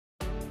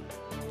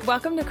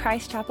Welcome to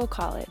Christ Chapel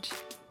College,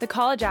 the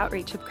college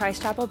outreach of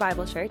Christ Chapel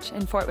Bible Church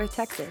in Fort Worth,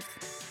 Texas.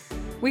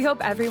 We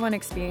hope everyone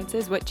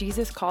experiences what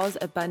Jesus calls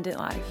abundant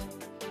life.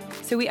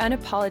 So we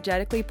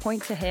unapologetically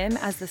point to Him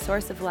as the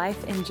source of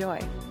life and joy.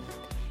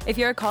 If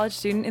you're a college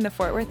student in the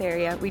Fort Worth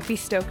area, we'd be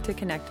stoked to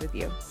connect with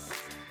you.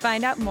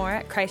 Find out more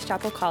at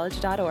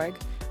christchapelcollege.org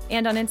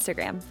and on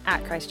Instagram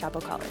at Christ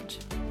Chapel College.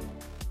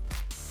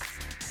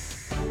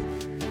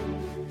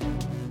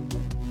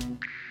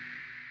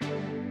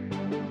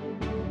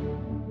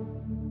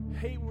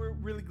 Hey, we're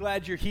really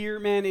glad you're here,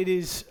 man. It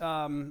is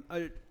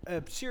a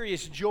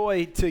serious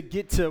joy to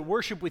get to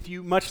worship with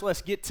you, much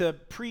less get to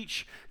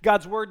preach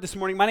God's word this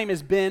morning. My name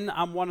is Ben.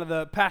 I'm one of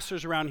the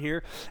pastors around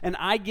here, and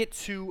I get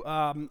to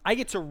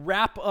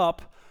wrap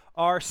up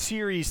our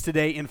series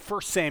today in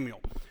 1 Samuel.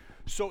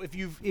 So if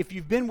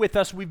you've been with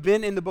us, we've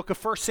been in the book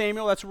of 1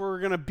 Samuel. That's where we're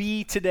going to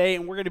be today,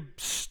 and we're going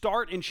to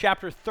start in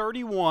chapter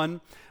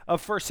 31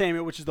 of 1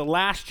 Samuel, which is the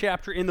last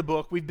chapter in the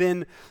book. We've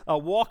been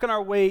walking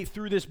our way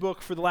through this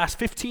book for the last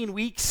 15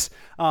 weeks.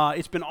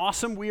 It's been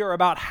awesome. We are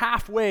about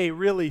halfway,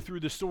 really, through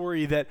the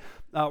story that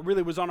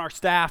really was on our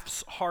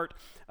staff's heart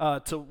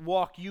to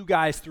walk you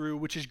guys through,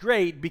 which is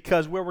great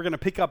because where we're going to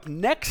pick up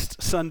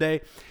next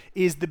Sunday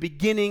is the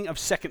beginning of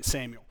 2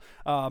 Samuel.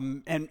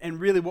 And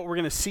really what we're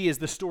going to see is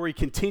the story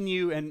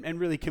continue and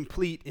really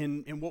complete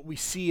in what we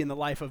see in the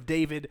life of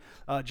David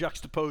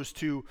juxtaposed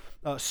to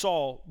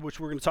Saul, which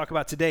we're going to talk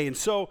about today. And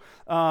so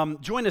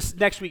join us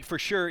next week for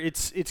sure.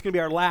 It's going to be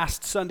our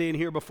last Sunday in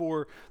here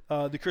before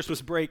the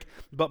Christmas break,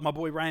 but my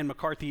boy Ryan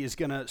McCarthy is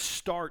going to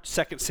start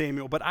 2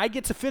 Samuel. But I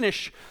get to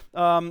finish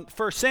 1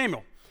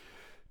 Samuel.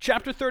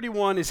 Chapter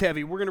 31 is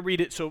heavy. We're going to read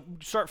it, so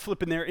start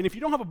flipping there. And if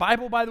you don't have a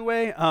Bible, by the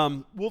way,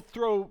 we'll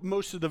throw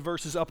most of the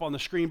verses up on the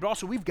screen. But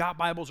also, we've got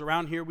Bibles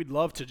around here. We'd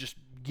love to just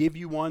give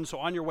you one. So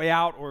on your way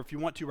out, or if you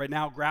want to right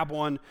now, grab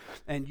one,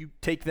 and you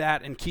take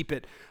that and keep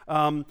it.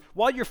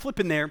 While you're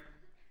flipping there,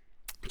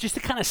 just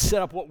to kind of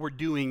set up what we're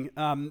doing,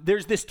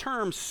 there's this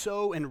term,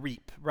 sow and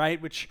reap,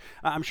 right, which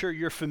I'm sure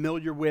you're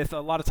familiar with.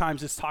 A lot of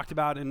times it's talked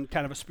about in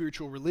kind of a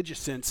spiritual, religious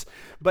sense.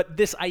 But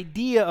this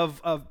idea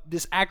of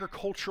this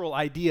agricultural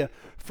idea,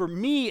 for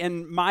me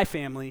and my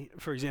family,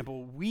 for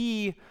example,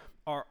 we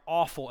are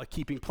awful at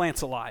keeping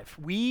plants alive.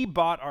 We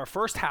bought our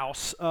first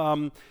house,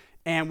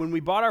 and when we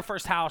bought our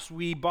first house,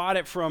 we bought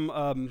it from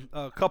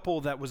a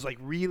couple that was like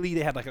really,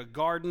 they had like a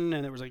garden,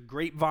 and there was like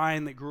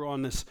grapevine that grew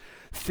on this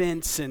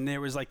fence, and there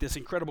was like this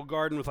incredible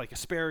garden with like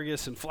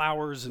asparagus and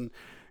flowers and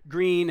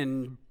green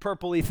and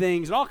purpley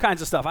things and all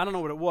kinds of stuff. I don't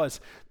know what it was.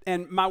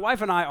 And my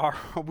wife and I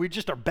we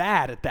just are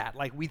bad at that.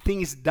 Like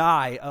things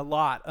die a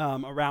lot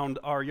around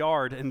our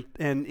yard and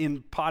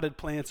in potted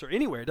plants or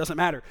anywhere. It doesn't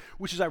matter,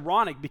 which is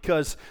ironic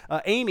because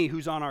Amy,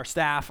 who's on our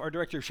staff, our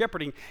director of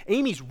shepherding,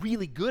 Amy's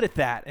really good at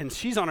that. And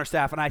she's on our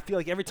staff. And I feel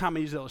like every time I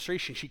use the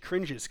illustration, she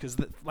cringes because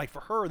like for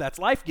her, that's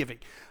life-giving.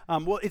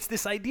 Well, it's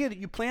this idea that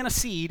you plant a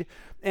seed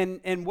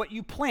and what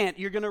you plant,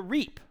 you're going to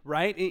reap,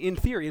 right? In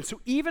theory. And so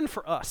even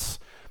for us,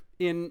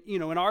 in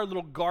our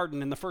little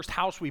garden in the first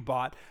house we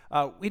bought,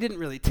 we didn't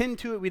really tend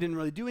to it. We didn't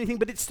really do anything,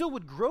 but it still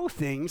would grow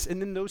things,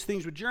 and then those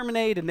things would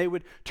germinate, and they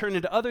would turn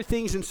into other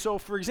things. And so,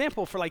 for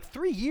example, for like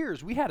 3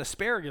 years, we had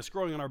asparagus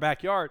growing in our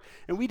backyard,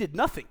 and we did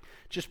nothing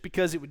just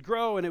because it would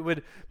grow, and it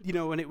would,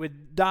 and it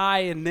would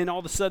die, and then all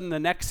of a sudden, the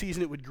next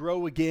season, it would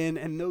grow again,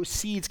 and those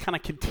seeds kind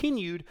of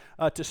continued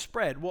to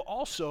spread. Well,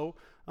 also,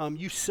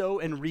 you sow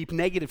and reap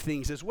negative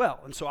things as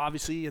well. And so,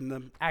 obviously, in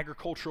the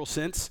agricultural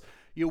sense,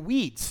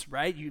 weeds,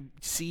 right?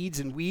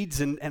 Seeds and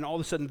weeds, and all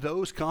of a sudden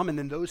those come, and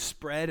then those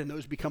spread, and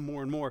those become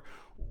more and more.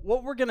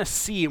 What we're going to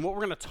see and what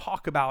we're going to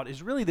talk about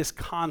is really this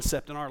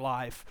concept in our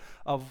life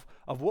of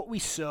what we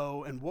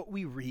sow and what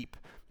we reap,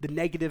 the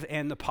negative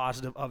and the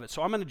positive of it.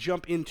 So I'm going to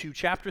jump into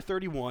chapter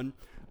 31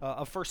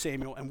 of 1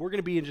 Samuel, and we're going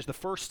to be in just the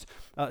first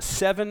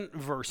 7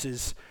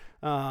 verses.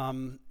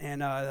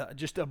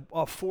 Just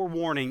a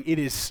forewarning, it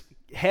is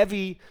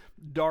heavy,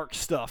 dark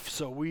stuff,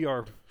 so we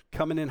are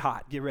coming in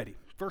hot. Get ready.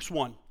 Verse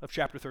 1 of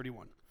chapter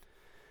 31.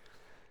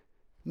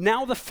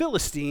 Now the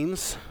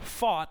Philistines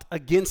fought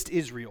against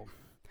Israel,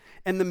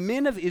 and the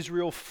men of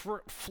Israel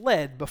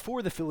fled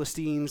before the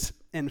Philistines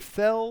and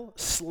fell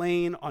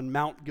slain on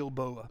Mount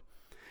Gilboa.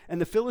 And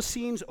the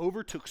Philistines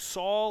overtook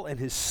Saul and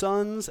his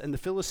sons, and the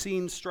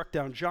Philistines struck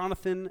down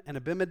Jonathan and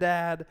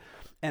Abinadab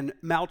and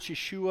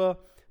Malchishua,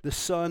 the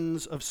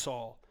sons of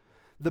Saul.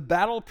 The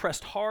battle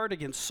pressed hard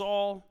against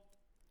Saul,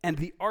 and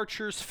the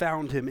archers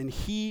found him, and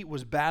he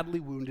was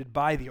badly wounded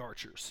by the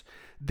archers.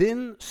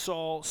 Then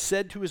Saul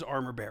said to his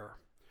armor-bearer,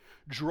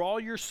 "Draw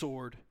your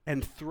sword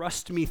and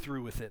thrust me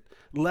through with it,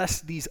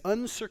 lest these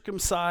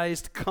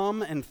uncircumcised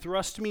come and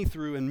thrust me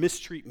through and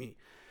mistreat me."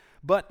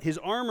 But his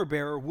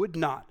armor-bearer would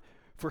not,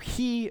 for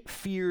he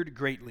feared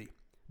greatly.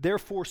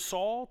 Therefore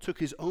Saul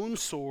took his own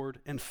sword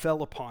and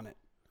fell upon it.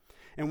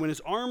 And when his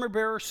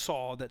armor-bearer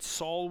saw that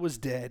Saul was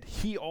dead,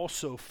 he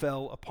also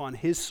fell upon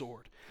his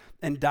sword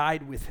and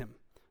died with him.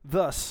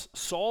 Thus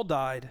Saul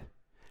died,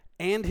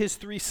 and his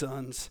 3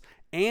 sons,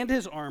 and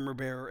his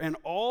armor-bearer, and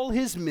all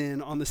his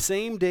men on the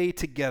same day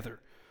together.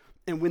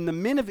 And when the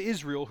men of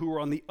Israel who were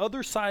on the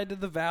other side of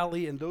the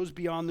valley and those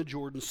beyond the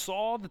Jordan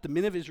saw that the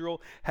men of Israel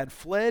had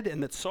fled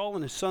and that Saul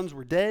and his sons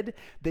were dead,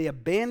 they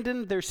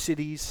abandoned their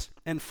cities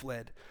and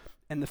fled.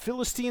 And the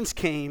Philistines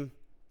came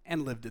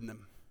and lived in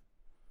them.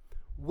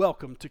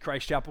 Welcome to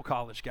Christ Chapel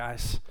College,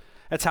 guys.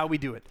 That's how we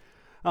do it.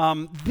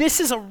 This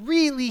is a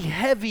really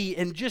heavy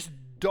and just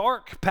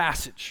dark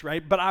passage,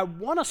 right? But I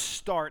want to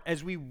start,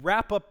 as we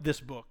wrap up this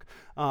book,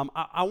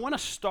 I want to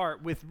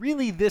start with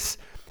really this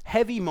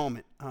heavy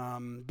moment.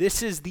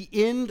 This is the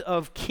end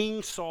of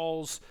King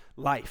Saul's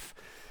life.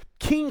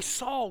 King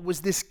Saul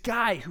was this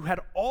guy who had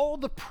all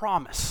the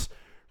promise,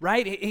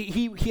 right?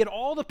 He had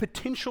all the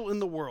potential in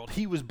the world.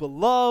 He was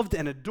beloved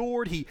and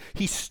adored.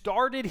 He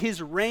started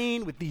his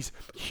reign with these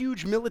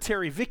huge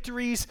military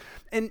victories.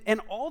 And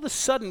all of a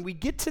sudden, we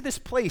get to this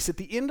place at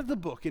the end of the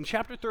book in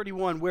chapter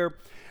 31 where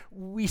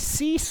we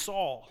see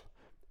Saul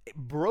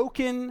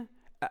broken,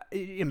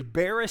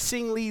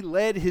 embarrassingly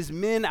led his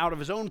men out of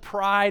his own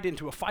pride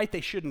into a fight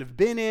they shouldn't have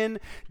been in,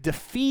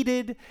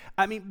 defeated,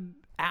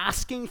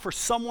 asking for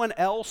someone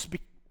else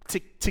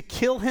to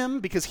kill him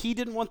because he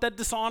didn't want that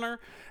dishonor,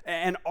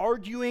 and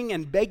arguing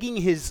and begging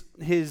his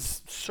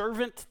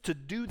servant to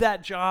do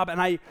that job. And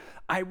I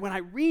when I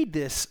read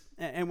this,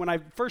 and when I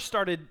first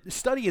started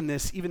studying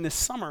this, even this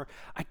summer,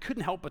 I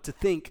couldn't help but to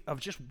think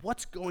of just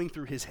what's going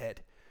through his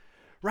head.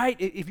 Right?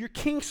 If you're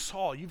King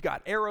Saul, you've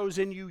got arrows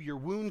in you, you're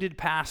wounded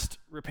past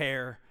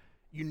repair,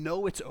 you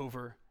know it's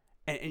over,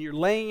 and you're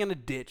laying in a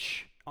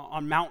ditch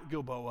on Mount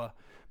Gilboa,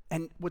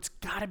 and what's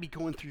got to be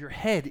going through your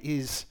head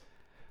is,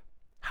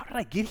 how did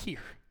I get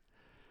here?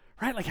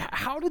 Right? Like,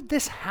 how did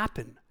this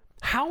happen?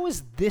 How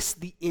is this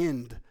the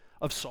end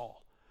of Saul?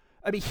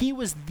 He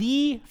was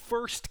the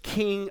first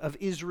king of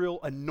Israel,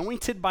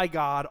 anointed by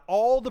God,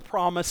 all the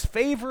promise,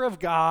 favor of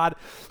God,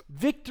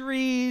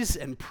 victories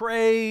and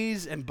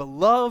praise, and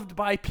beloved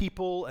by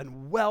people,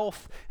 and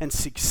wealth and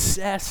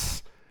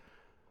success,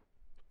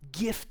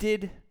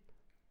 gifted,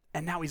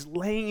 and now he's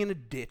laying in a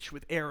ditch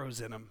with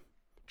arrows in him,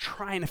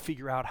 trying to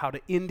figure out how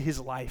to end his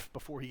life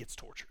before he gets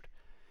tortured.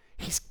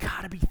 He's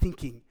got to be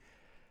thinking,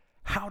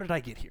 how did I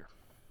get here?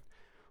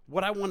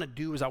 What I want to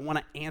do is I want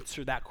to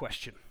answer that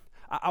question.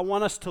 I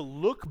want us to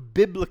look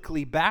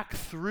biblically back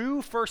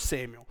through 1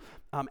 Samuel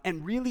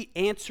and really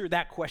answer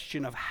that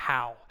question of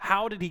how.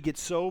 How did he get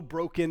so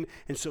broken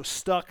and so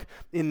stuck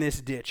in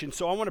this ditch? And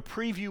so I want to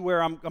preview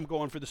where I'm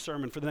going for the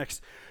sermon for the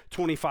next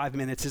 25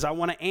 minutes is I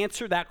want to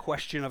answer that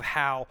question of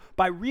how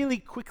by really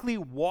quickly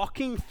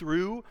walking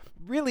through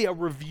really a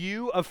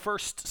review of 1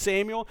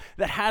 Samuel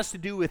that has to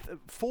do with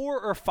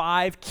 4 or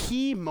 5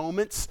 key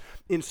moments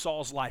in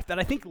Saul's life that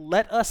I think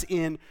let us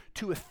in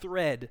to a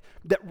thread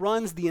that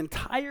runs the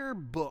entire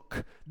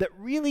book that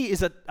really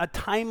is a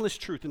timeless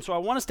truth. And so I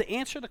want us to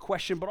answer the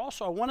question, but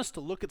also I want us to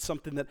look at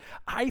something that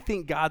I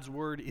think God's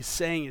word is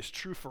saying is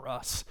true for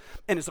us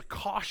and is a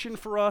caution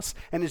for us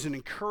and is an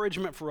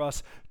encouragement for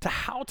us to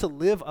how to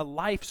live a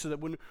life so that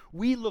when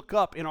we look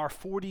up in our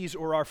 40s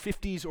or our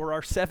 50s or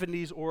our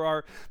 70s or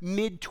our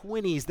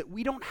mid-20s that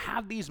we don't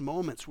have these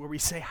moments where we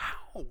say,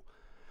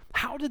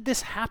 how did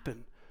this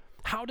happen?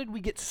 How did we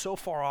get so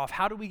far off?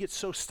 How did we get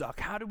so stuck?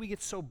 How did we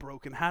get so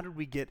broken? How did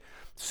we get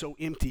so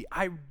empty?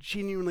 I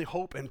genuinely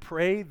hope and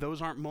pray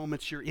those aren't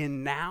moments you're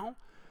in now,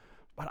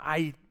 but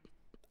I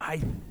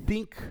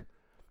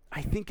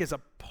think as a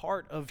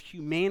part of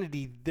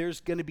humanity, there's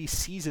going to be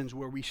seasons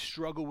where we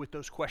struggle with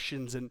those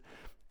questions, and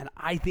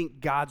I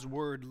think God's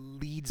word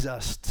leads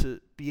us to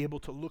be able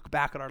to look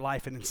back at our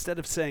life, and instead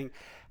of saying,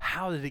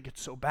 how did it get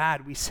so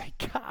bad, we say,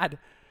 God,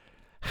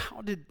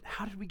 how did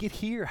we get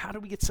here? How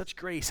did we get such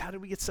grace? How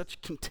did we get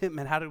such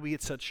contentment? How did we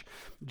get such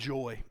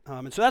joy?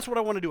 And so that's what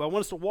I want to do. I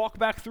want us to walk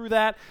back through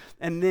that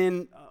and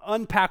then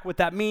unpack what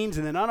that means.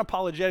 And then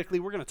unapologetically,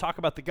 we're going to talk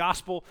about the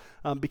gospel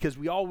because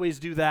we always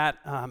do that.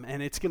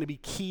 And it's going to be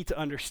key to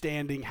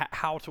understanding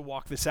how to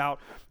walk this out.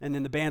 And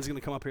then the band's going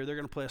to come up here. They're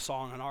going to play a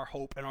song on our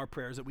hope and our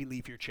prayers that we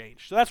leave here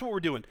changed. So that's what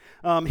we're doing.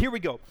 Here we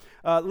go.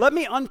 Let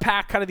me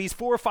unpack kind of these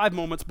 4 or 5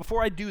 moments.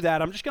 Before I do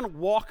that, I'm just going to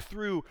walk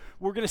through.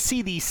 We're going to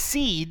see these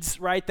seeds,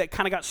 right, that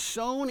kind of got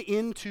sown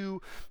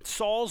into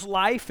Saul's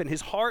life and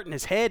his heart and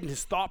his head and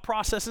his thought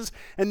processes,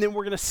 and then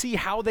we're going to see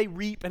how they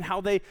reap and how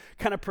they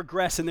kind of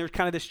progress, and there's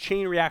kind of this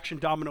chain reaction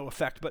domino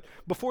effect. But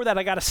before that,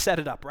 I got to set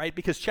it up, right?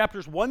 Because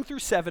chapters 1 through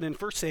 7 in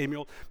 1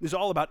 Samuel is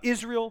all about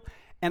Israel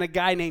and a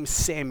guy named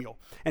Samuel.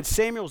 And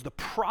Samuel is the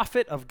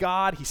prophet of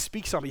God. He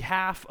speaks on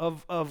behalf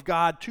of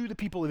God to the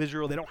people of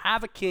Israel. They don't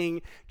have a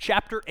king.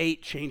 Chapter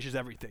 8 changes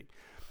everything.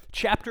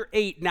 Chapter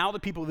 8, now the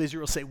people of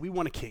Israel say, we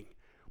want a king.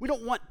 We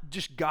don't want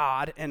just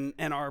God and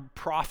our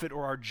prophet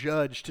or our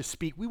judge to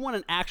speak. We want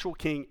an actual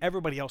king.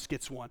 Everybody else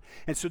gets one.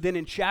 And so then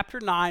in chapter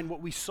 9, what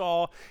we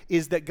saw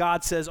is that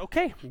God says,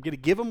 okay, I'm going to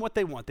give them what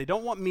they want. They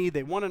don't want me.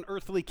 They want an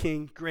earthly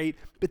king. Great.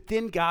 But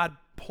then God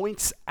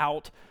points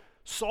out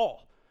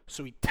Saul.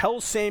 So he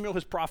tells Samuel,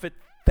 his prophet,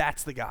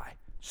 that's the guy.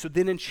 So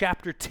then in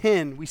chapter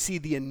 10, we see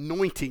the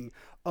anointing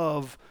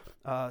of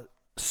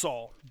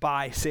Saul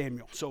by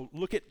Samuel. So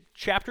look at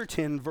chapter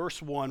 10, verse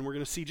 1, we're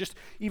going to see just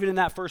even in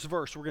that first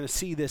verse, we're going to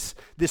see this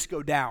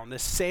go down.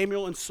 This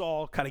Samuel and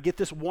Saul kind of get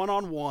this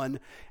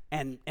one-on-one,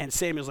 and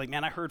Samuel's like,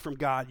 man, I heard from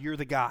God. You're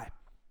the guy.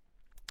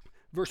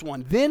 Verse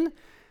 1, then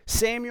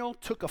Samuel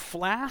took a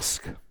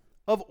flask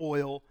of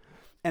oil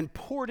and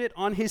poured it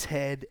on his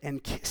head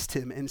and kissed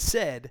him and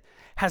said,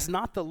 has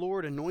not the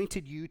Lord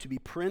anointed you to be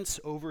prince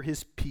over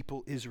his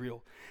people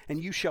Israel?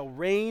 And you shall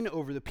reign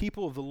over the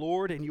people of the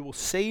Lord, and you will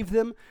save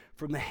them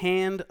from the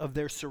hand of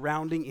their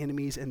surrounding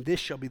enemies. And this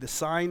shall be the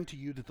sign to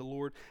you that the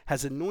Lord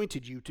has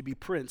anointed you to be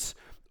prince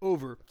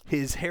over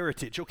his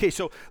heritage. Okay,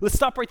 so let's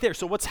stop right there.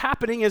 So what's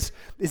happening is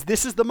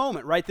this is the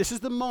moment, right? This is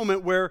the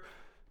moment where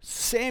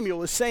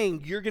Samuel is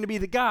saying, you're going to be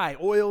the guy.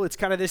 Oil, it's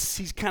kind of this,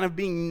 he's kind of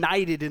being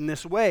knighted in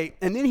this way.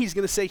 And then he's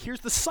going to say,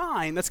 here's the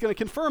sign that's going to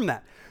confirm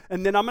that.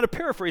 And then I'm going to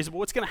paraphrase it, but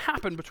what's going to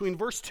happen between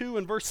verse 2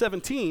 and verse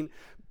 17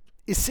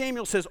 is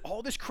Samuel says,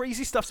 all this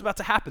crazy stuff's about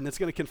to happen that's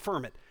going to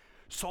confirm it.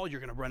 Saul, you're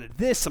going to run into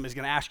this. Somebody's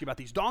going to ask you about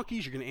these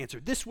donkeys. You're going to answer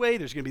this way.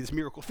 There's going to be this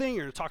miracle thing.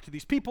 You're going to talk to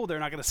these people. They're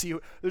not going to see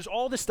you. There's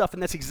all this stuff,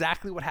 and that's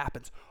exactly what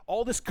happens.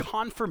 All this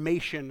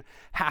confirmation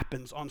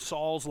happens on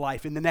Saul's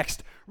life in the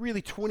next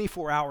really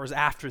 24 hours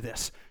after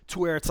this, to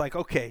where it's like,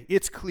 okay,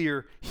 it's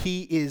clear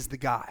he is the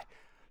guy.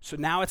 So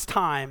now it's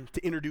time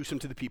to introduce him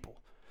to the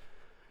people.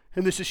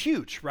 And this is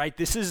huge, right?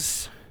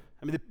 These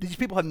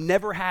people have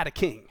never had a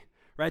king.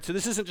 Right? So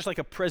this isn't just like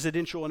a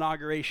presidential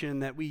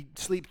inauguration that we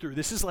sleep through.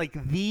 This is like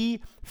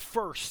the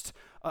first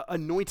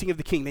anointing of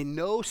the king. They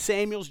know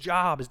Samuel's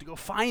job is to go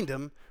find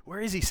him. Where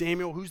is he,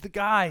 Samuel? Who's the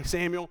guy,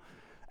 Samuel?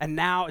 And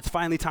now it's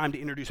finally time to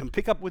introduce him.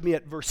 Pick up with me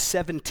at verse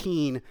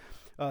 17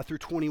 through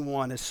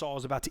 21 as Saul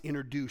is about to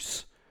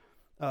introduce,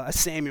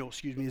 Samuel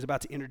is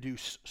about to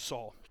introduce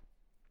Saul.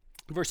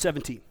 Verse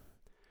 17.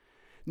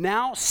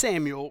 Now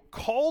Samuel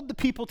called the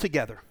people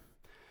together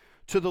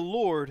to the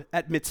Lord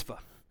at Mizpah.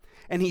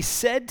 And he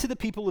said to the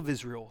people of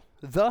Israel,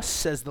 thus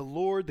says the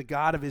Lord, the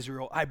God of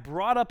Israel, I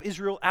brought up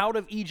Israel out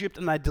of Egypt,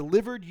 and I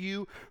delivered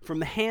you from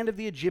the hand of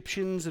the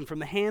Egyptians and from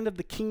the hand of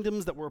the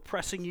kingdoms that were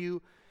oppressing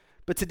you.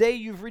 But today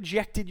you've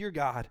rejected your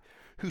God,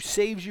 who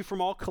saves you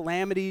from all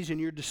calamities and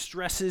your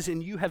distresses,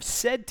 and you have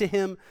said to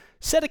him,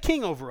 set a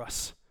king over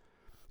us.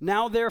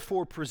 Now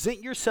therefore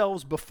present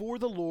yourselves before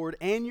the Lord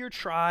and your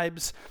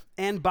tribes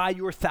and by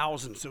your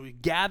thousands. So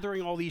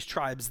gathering all these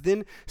tribes.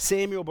 Then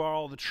Samuel brought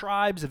all the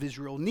tribes of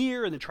Israel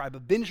near, and the tribe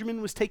of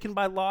Benjamin was taken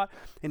by lot,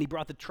 and he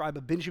brought the tribe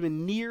of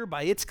Benjamin near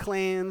by its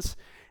clans,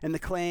 and the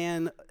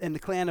clan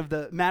of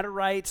the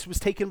Matarites was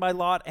taken by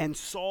lot, and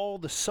Saul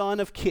the son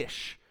of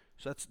Kish,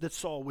 so that's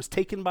Saul, was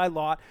taken by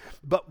lot.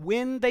 But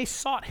when they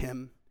sought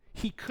him,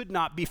 he could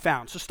not be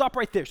found. So stop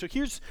right there. So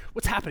here's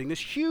what's happening.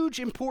 This huge,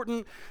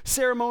 important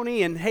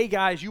ceremony, and hey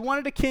guys, you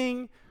wanted a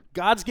king.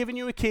 God's given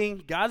you a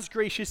king. God's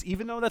gracious,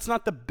 even though that's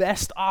not the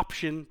best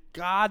option.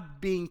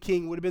 God being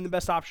king would have been the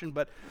best option,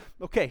 but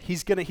okay,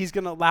 he's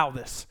gonna allow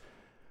this.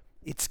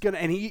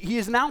 And he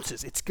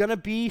announces it's gonna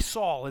be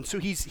Saul, and so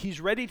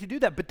he's ready to do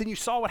that. But then you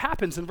saw what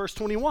happens in verse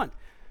 21.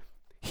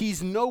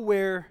 He's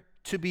nowhere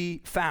to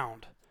be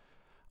found.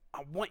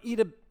 I want you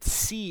to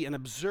see and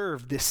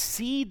observe this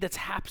seed that's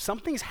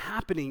something's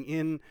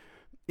happening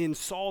in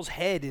Saul's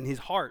head, in his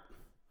heart.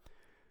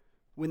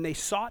 When they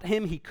sought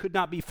him, he could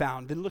not be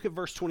found. Then look at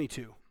verse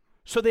 22.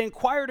 So they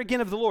inquired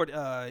again of the Lord,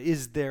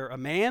 is there a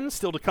man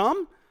still to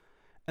come?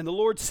 And the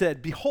Lord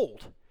said,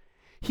 behold,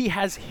 he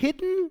has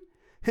hidden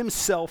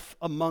himself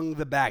among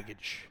the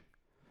baggage.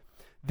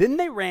 Then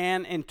they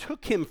ran and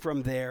took him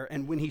from there,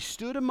 and when he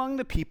stood among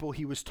the people,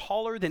 he was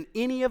taller than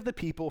any of the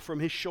people from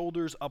his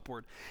shoulders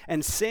upward.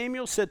 And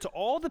Samuel said to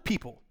all the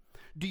people,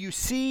 do you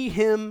see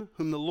him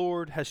whom the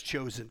Lord has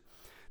chosen?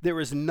 There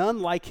is none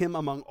like him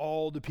among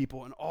all the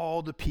people. And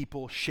all the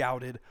people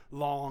shouted,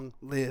 long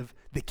live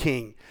the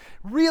king.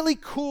 Really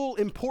cool,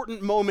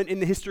 important moment in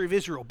the history of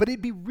Israel. But it'd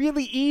be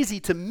really easy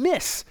to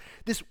miss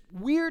this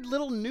weird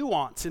little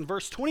nuance in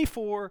verse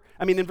 21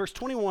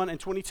 and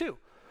 22.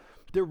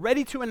 They're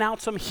ready to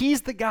announce him.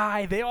 He's the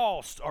guy. They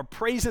all are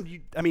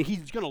praising him.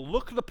 He's going to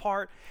look the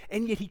part,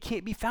 and yet he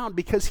can't be found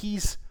because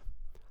he's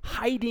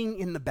hiding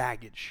in the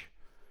baggage.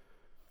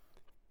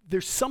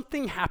 There's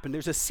something happened.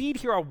 There's a seed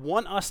here I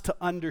want us to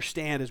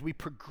understand as we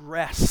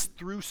progress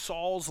through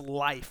Saul's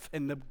life,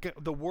 and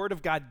the Word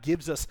of God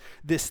gives us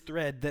this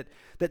thread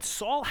that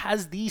Saul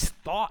has these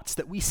thoughts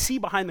that we see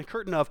behind the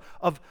curtain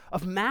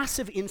of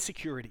massive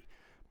insecurity.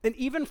 And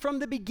even from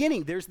the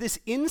beginning, there's this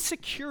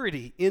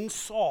insecurity in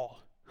Saul,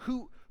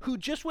 who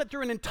just went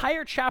through an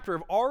entire chapter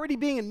of already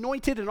being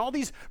anointed and all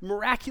these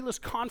miraculous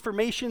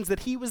confirmations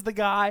that he was the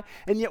guy,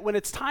 and yet when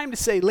it's time to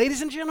say,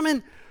 ladies and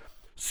gentlemen,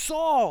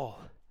 Saul,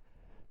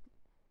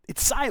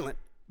 it's silent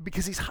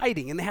because he's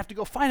hiding, and they have to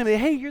go find him. They,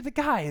 hey, you're the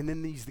guy, and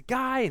then he's the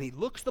guy, and he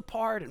looks the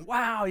part, and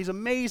wow, he's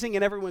amazing,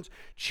 and everyone's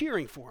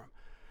cheering for him.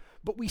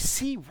 But we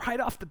see right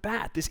off the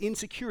bat this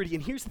insecurity,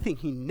 and here's the thing,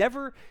 he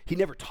never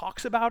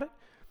talks about it.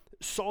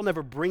 Saul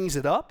never brings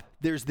it up.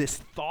 There's this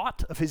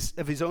thought of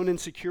his own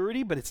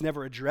insecurity, but it's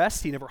never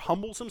addressed. He never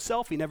humbles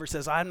himself. He never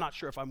says, I'm not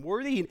sure if I'm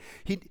worthy.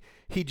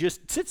 He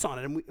just sits on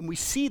it, and we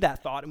see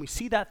that thought,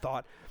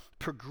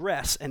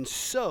 progress and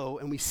sow,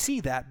 and we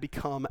see that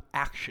become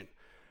action,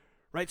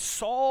 right?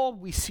 Saul,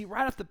 we see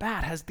right off the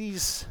bat, has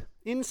these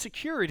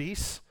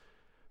insecurities,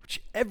 which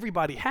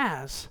everybody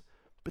has,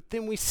 but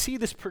then we see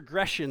this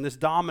progression, this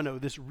domino,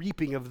 this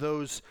reaping of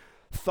those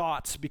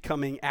thoughts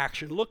becoming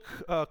action. Look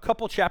a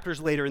couple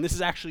chapters later, and this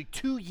is actually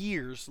 2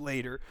 years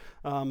later,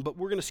 but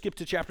we're going to skip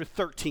to chapter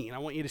 13. I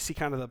want you to see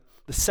kind of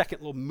the second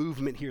little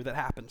movement here that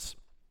happens.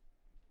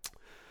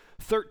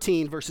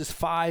 13 verses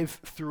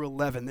 5 through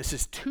 11. This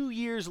is 2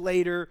 years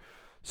later.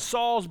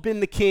 Saul's been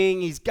the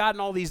king. He's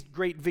gotten all these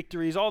great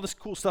victories. All this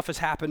cool stuff has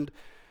happened.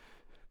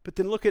 But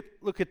then look at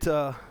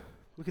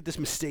this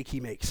mistake he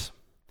makes.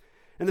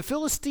 And the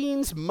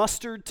Philistines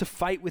mustered to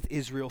fight with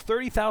Israel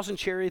 30,000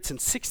 chariots and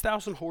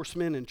 6,000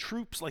 horsemen and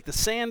troops like the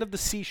sand of the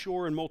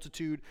seashore in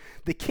multitude.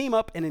 They came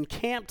up and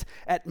encamped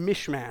at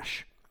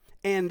Michmash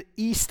and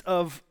east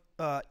of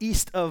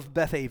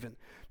Bethaven.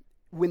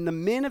 When the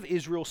men of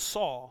Israel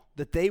saw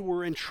that they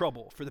were in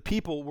trouble, for the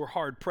people were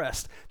hard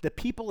pressed, the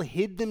people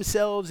hid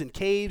themselves in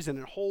caves and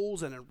in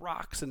holes and in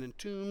rocks and in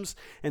tombs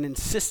and in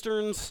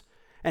cisterns.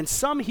 And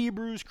some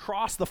Hebrews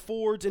crossed the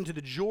fords into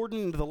the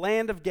Jordan, into the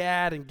land of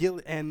Gad and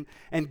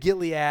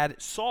Gilead.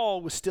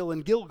 Saul was still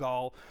in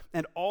Gilgal,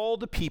 and all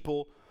the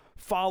people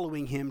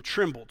following him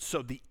trembled.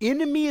 So the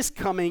enemy is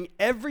coming.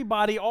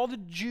 Everybody, all the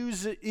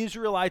Jews,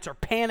 Israelites are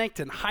panicked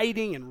and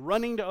hiding and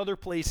running to other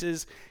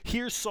places.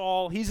 Here's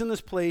Saul. He's in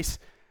this place.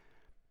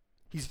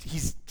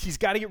 He's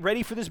got to get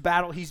ready for this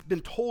battle. He's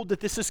been told that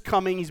this is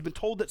coming. He's been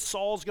told that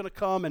Saul's going to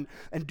come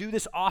and do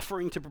this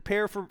offering to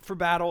prepare for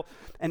battle.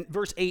 And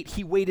verse 8,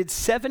 he waited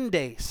 7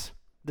 days,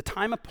 the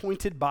time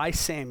appointed by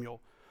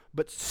Samuel,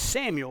 but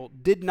Samuel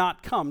did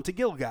not come to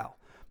Gilgal.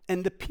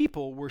 And the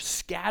people were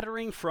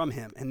scattering from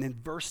him. And then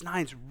verse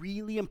 9 is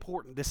really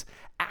important. This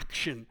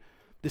action,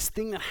 this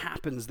thing that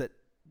happens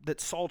that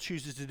Saul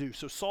chooses to do.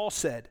 So Saul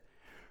said,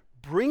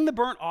 bring the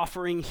burnt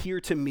offering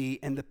here to me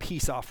and the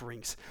peace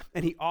offerings.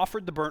 And he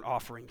offered the burnt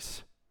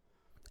offerings.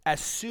 As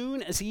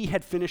soon as he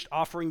had finished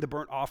offering the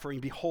burnt offering,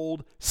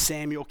 behold,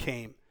 Samuel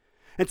came.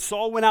 And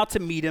Saul went out to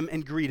meet him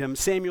and greet him.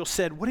 Samuel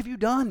said, what have you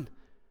done?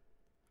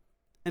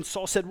 And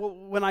Saul said, well,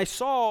 when I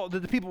saw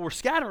that the people were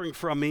scattering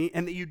from me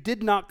and that you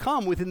did not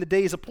come within the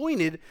days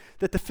appointed,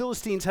 that the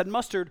Philistines had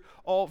mustered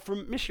all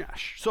from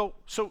Michmash. So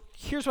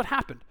here's what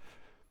happened.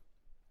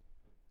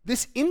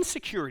 This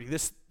insecurity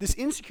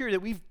that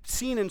we've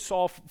seen in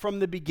Saul from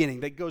the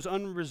beginning that goes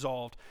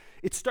unresolved,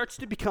 it starts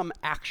to become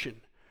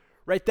action,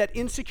 right? That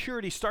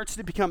insecurity starts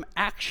to become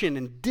action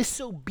and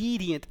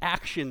disobedient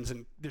actions,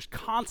 and there's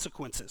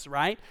consequences,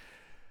 right?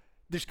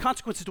 There's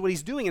consequences to what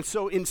he's doing. And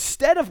so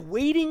instead of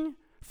waiting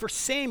for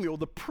Samuel,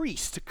 the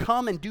priest, to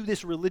come and do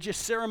this religious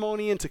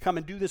ceremony and to come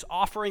and do this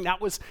offering,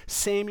 that was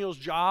Samuel's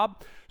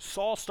job.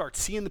 Saul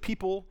starts seeing the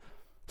people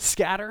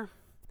scatter.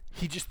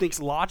 He just thinks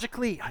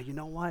logically, you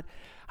know what?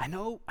 I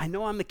know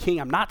I'm the king.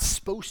 I'm not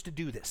supposed to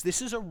do this.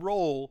 This is a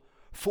role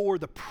for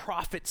the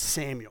prophet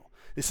Samuel.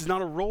 This is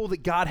not a role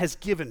that God has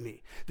given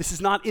me. This is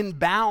not in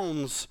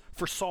bounds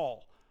for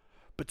Saul.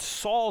 But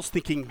Saul's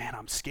thinking, man,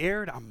 I'm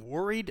scared. I'm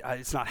worried.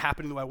 It's not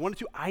happening the way I want it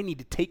to. I need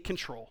to take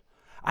control.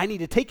 I need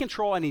to take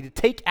control. I need to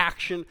take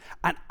action.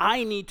 And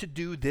I need to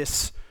do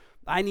this.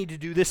 I need to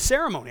do this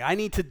ceremony. I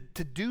need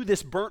to do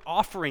this burnt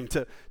offering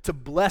to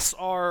bless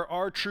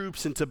our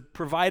troops and to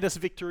provide us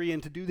victory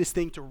and to do this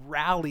thing to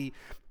rally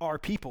our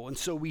people. And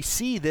so we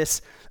see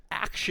this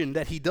action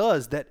that he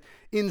does that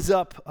ends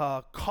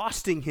up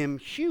costing him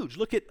huge.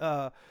 Look at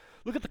the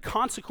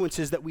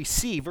consequences that we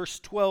see. Verse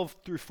 12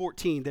 through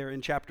 14 there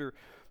in chapter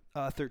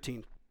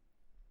 13.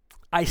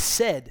 I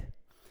said,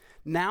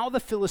 now the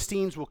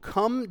Philistines will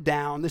come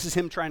down. This is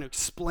him trying to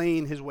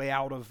explain his way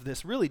out of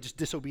this really just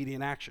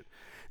disobedient action.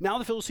 Now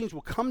the Philistines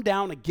will come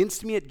down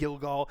against me at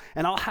Gilgal,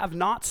 and I'll have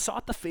not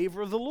sought the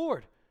favor of the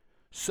Lord.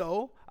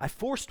 So I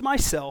forced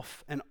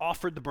myself and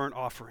offered the burnt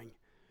offering.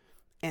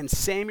 And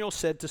Samuel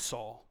said to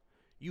Saul,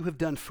 you have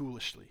done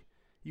foolishly.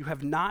 You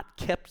have not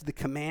kept the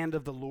command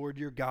of the Lord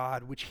your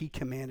God, which he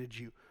commanded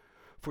you.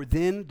 For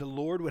then the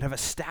Lord would have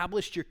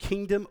established your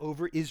kingdom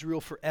over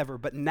Israel forever.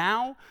 But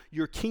now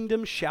your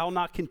kingdom shall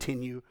not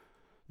continue.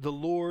 The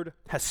Lord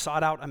has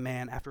sought out a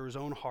man after his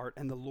own heart,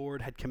 and the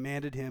Lord had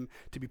commanded him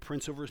to be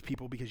prince over his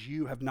people, because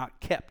you have not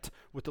kept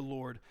what the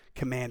Lord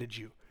commanded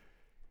you.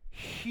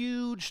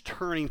 Huge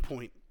turning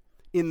point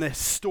in the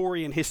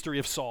story and history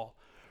of Saul,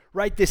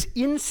 right? This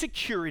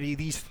insecurity,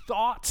 these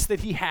thoughts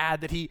that he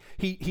had that he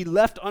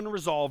left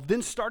unresolved,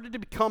 then started to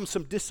become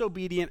some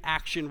disobedient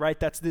action, right?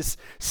 That's this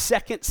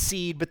second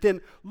seed. But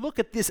then look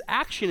at this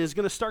action is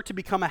going to start to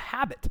become a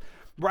habit,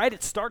 right?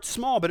 It starts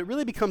small, but it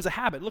really becomes a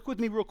habit. Look with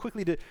me real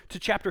quickly to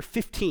chapter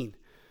 15.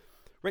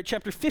 Right,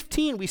 chapter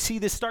 15, we see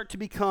this start to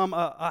become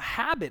a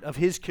habit of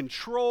his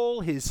control,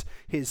 his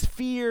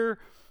fear.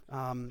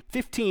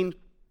 15,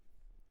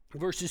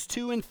 verses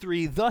 2 and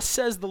 3, thus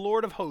says the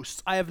Lord of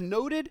hosts, I have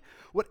noted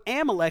what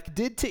Amalek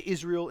did to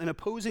Israel in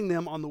opposing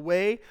them on the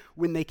way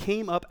when they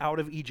came up out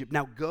of Egypt.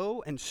 Now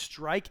go and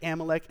strike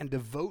Amalek and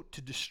devote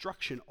to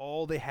destruction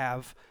all they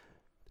have.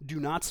 Do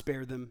not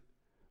spare them,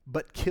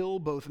 but kill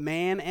both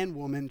man and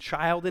woman,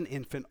 child and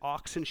infant,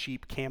 ox and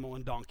sheep, camel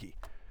and donkey.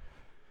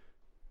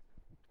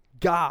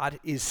 God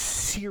is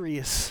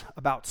serious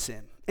about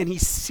sin, and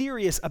he's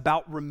serious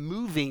about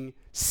removing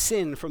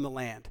sin from the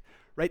land,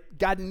 right?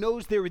 God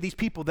knows there are these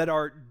people that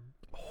are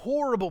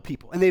horrible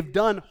people, and they've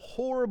done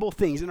horrible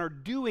things and are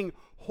doing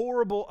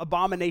horrible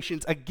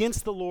abominations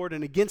against the Lord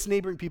and against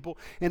neighboring people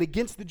and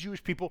against the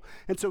Jewish people.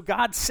 And so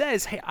God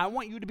says, hey, I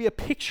want you to be a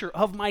picture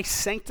of my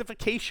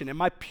sanctification and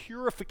my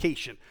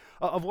purification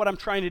of what I'm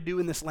trying to do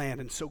in this land.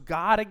 And so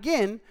God,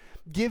 again,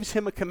 gives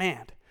him a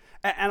command.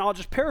 And I'll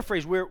just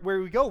paraphrase where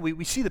we go.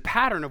 We see the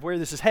pattern of where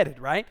this is headed,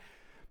 right?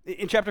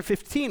 In chapter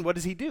 15, what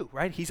does he do,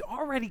 right? He's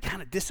already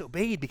kind of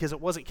disobeyed because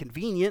it wasn't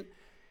convenient.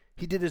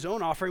 He did his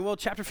own offering. Well,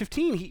 chapter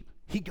 15,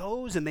 he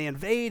goes and they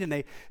invade and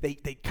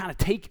they kind of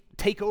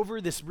take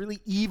over this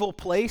really evil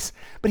place.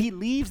 But he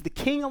leaves the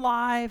king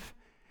alive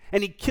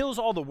and he kills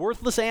all the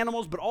worthless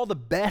animals, but all the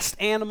best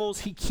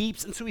animals he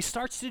keeps. And so he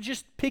starts to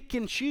just pick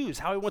and choose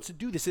how he wants to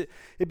do this.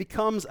 It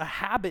becomes a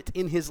habit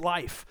in his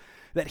life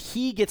that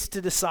he gets to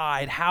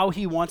decide how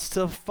he wants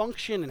to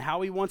function and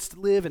how he wants to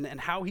live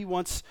and how he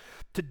wants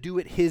to do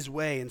it his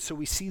way. And so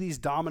we see these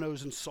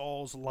dominoes in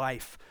Saul's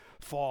life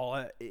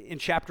fall. In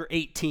chapter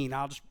 18,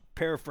 I'll just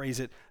paraphrase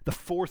it, the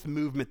fourth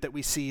movement that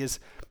we see is,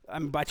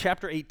 by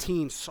chapter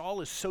 18,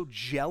 Saul is so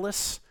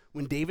jealous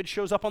when David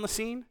shows up on the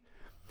scene.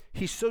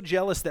 He's so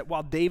jealous that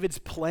while David's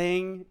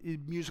playing a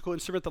musical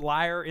instrument, the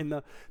lyre, in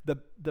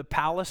the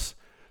palace,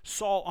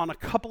 Saul, on a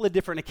couple of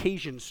different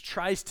occasions,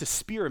 tries to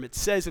spear him. It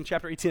says in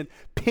chapter 18,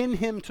 pin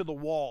him to the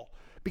wall,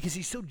 because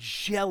he's so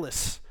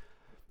jealous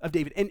of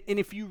David. And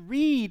if you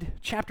read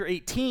chapter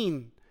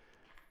 18,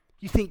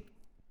 you think,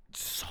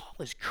 Saul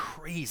is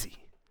crazy.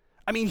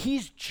 I mean,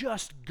 he's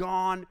just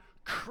gone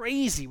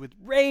crazy with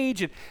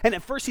rage. And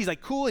at first he's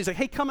like, cool. He's like,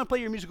 hey, come and play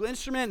your musical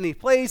instrument. And he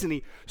plays and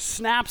he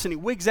snaps and he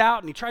wigs out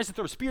and he tries to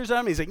throw spears at him.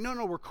 And he's like,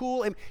 no, we're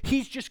cool. And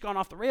he's just gone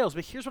off the rails.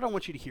 But here's what I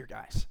want you to hear,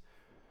 guys.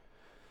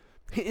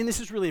 And this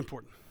is really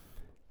important.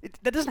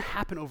 That doesn't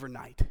happen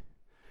overnight,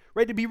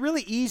 right? It'd be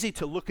really easy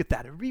to look at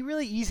that. It'd be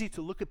really easy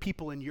to look at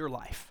people in your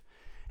life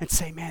and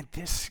say, man,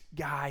 this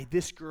guy,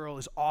 this girl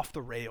is off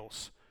the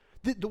rails.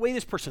 The way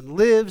this person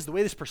lives, the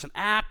way this person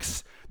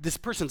acts, this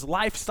person's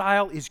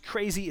lifestyle is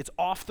crazy. It's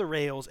off the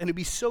rails. And it'd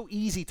be so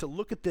easy to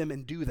look at them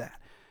and do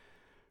that,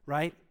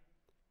 right?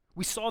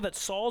 We saw that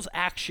Saul's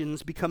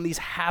actions become these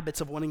habits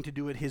of wanting to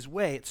do it his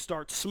way. It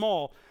starts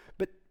small,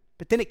 but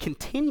then it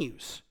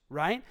continues,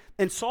 right?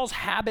 And Saul's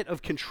habit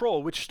of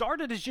control, which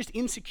started as just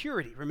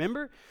insecurity,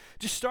 remember?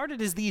 Just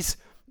started as these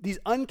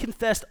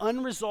unconfessed,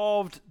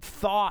 unresolved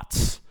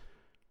thoughts,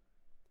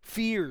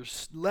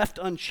 fears left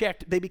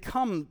unchecked. They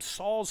become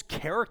Saul's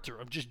character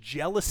of just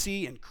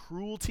jealousy and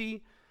cruelty.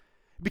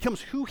 It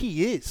becomes who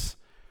he is,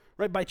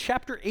 right? By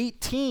chapter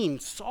 18,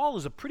 Saul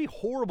is a pretty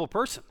horrible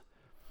person.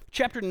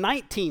 Chapter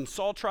 19,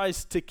 Saul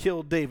tries to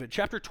kill David.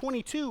 Chapter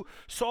 22,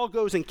 Saul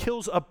goes and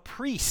kills a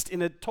priest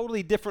in a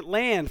totally different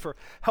land for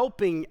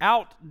helping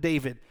out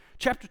David.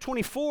 Chapter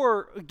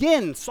 24,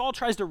 again, Saul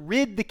tries to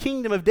rid the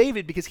kingdom of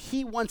David because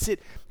he wants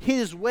it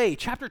his way.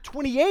 Chapter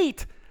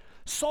 28,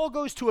 Saul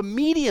goes to a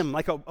medium,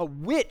 like a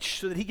witch,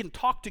 so that he can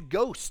talk to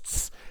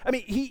ghosts. I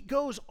mean, he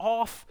goes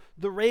off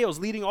the rails,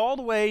 leading all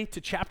the way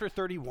to chapter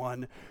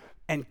 31.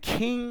 And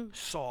King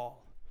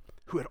Saul,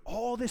 who had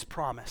all this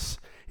promise,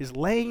 is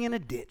laying in a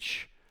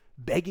ditch,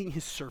 begging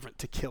his servant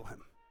to kill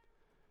him.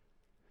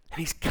 And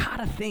he's got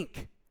to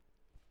think,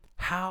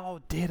 how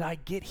did I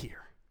get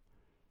here?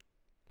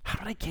 How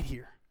did I get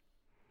here?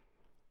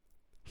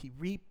 He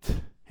reaped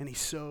and he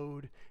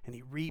sowed, and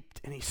he reaped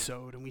and he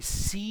sowed. And we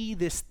see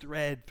this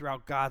thread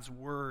throughout God's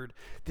word,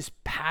 this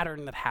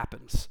pattern that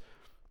happens.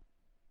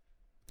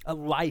 A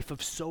life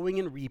of sowing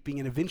and reaping,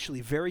 and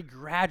eventually, very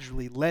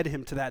gradually, led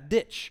him to that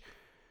ditch.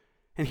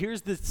 And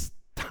here's this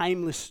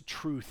timeless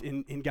truth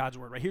in God's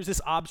word, right? Here's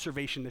this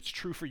observation that's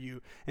true for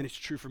you, and it's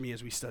true for me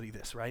as we study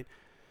this, right?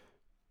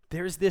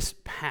 There's this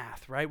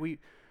path, right? We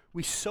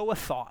sow a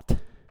thought.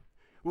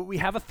 We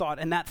have a thought,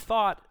 and that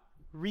thought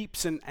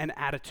reaps an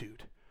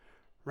attitude.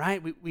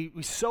 Right?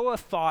 We sow a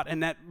thought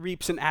and that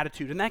reaps an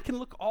attitude. And that can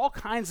look all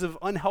kinds of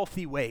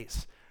unhealthy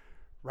ways,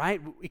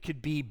 right? It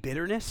could be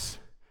bitterness.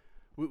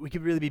 We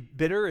could really be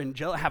bitter and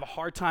have a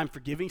hard time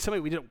forgiving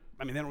somebody.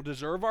 They don't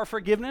deserve our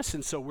forgiveness,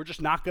 and so we're just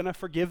not going to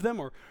forgive them,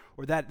 or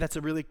that's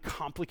a really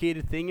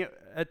complicated thing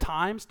at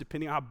times,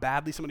 depending on how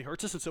badly somebody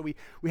hurts us. And so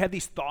we have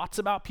these thoughts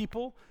about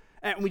people,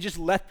 and we just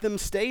let them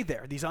stay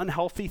there, these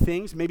unhealthy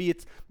things. Maybe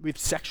we have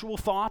sexual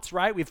thoughts,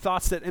 right? We have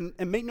thoughts that,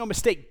 and make no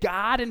mistake,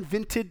 God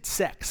invented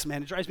sex,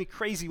 man. It drives me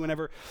crazy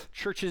whenever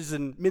churches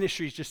and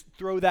ministries just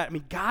throw that. I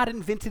mean, God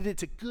invented it.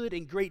 It's a good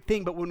and great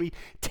thing, but when we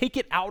take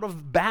it out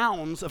of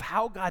bounds of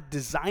how God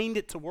designed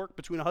it to work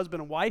between a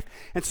husband and wife,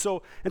 and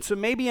so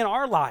maybe in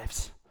our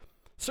lives,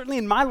 certainly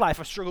in my life,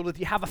 I've struggled with,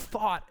 you have a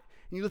thought,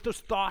 and you let those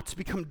thoughts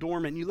become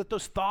dormant. You let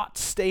those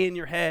thoughts stay in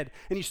your head,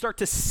 and you start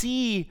to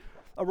see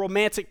a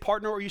romantic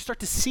partner, or you start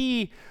to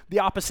see the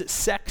opposite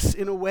sex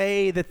in a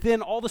way that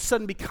then all of a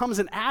sudden becomes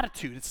an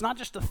attitude. It's not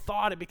just a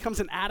thought, it becomes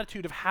an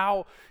attitude of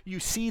how you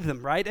see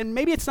them, right? And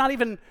maybe it's not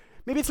even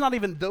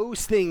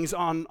those things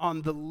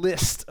on the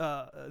list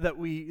that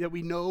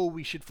we know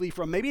we should flee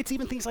from. Maybe it's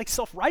even things like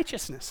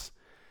self-righteousness,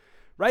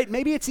 right?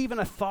 Maybe it's even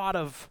a thought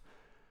of,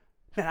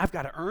 man, I've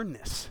got to earn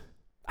this.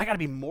 I got to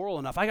be moral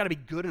enough. I got to be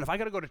good enough. I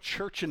got to go to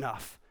church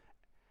enough.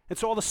 And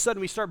so all of a sudden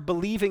we start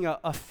believing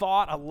a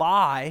thought, a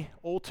lie,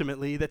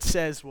 ultimately, that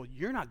says, well,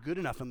 you're not good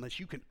enough unless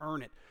you can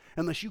earn it,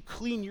 unless you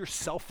clean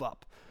yourself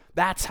up.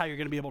 That's how you're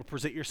going to be able to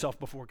present yourself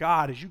before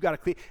God, is you got to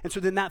clean. And so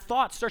then that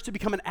thought starts to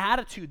become an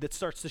attitude that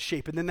starts to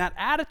shape. And then that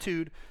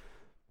attitude,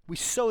 we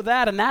sow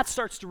that, and that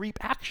starts to reap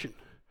action,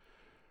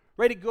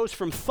 right? It goes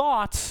from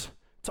thoughts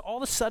to all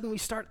of a sudden we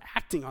start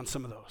acting on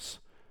some of those.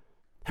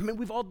 I mean,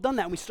 we've all done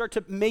that. We start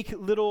to make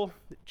little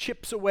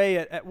chips away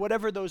at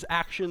whatever those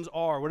actions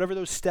are, whatever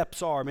those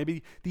steps are.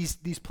 Maybe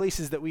these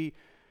places that we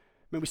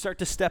start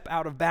to step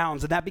out of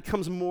bounds, and that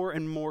becomes more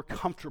and more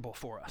comfortable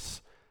for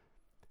us.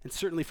 And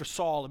certainly for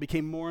Saul, it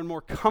became more and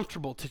more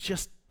comfortable to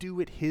just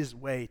do it his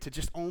way, to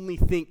just only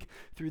think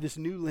through this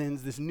new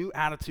lens, this new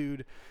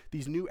attitude,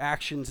 these new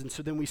actions. And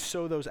so then we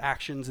sow those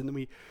actions, and then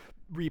we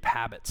reap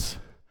habits.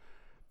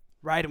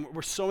 Right? And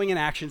we're sowing in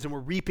actions and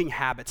we're reaping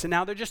habits. And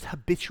now they're just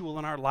habitual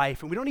in our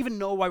life and we don't even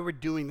know why we're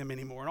doing them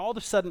anymore. And all of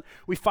a sudden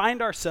we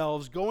find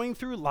ourselves going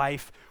through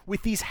life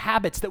with these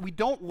habits that we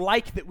don't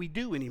like that we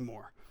do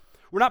anymore.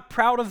 We're not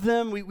proud of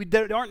them. We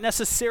aren't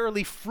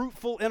necessarily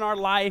fruitful in our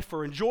life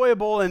or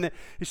enjoyable. And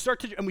we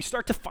start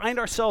to find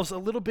ourselves a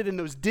little bit in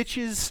those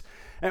ditches,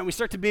 and we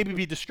start to maybe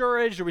be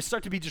discouraged, or we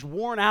start to be just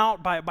worn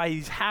out by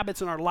these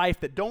habits in our life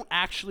that don't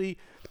actually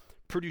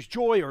produce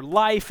joy or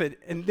life,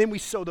 and then we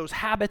sow those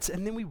habits,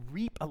 and then we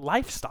reap a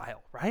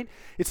lifestyle, right?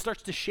 It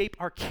starts to shape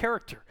our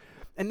character.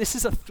 And this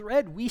is a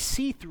thread we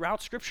see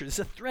throughout Scripture. This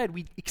is a thread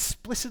we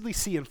explicitly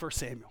see in 1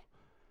 Samuel.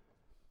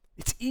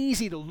 It's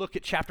easy to look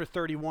at chapter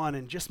 31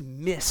 and just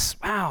miss,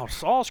 wow,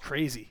 Saul's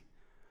crazy.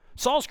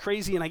 Saul's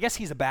crazy, and I guess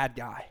he's a bad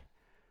guy.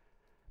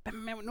 But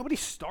man, nobody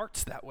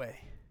starts that way.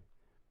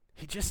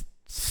 He just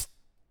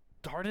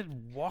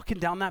started walking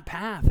down that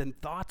path,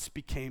 and thoughts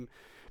became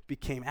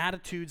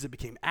attitudes, that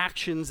became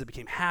actions, that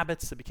became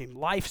habits, that became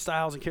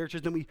lifestyles and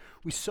characters. Then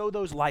we sow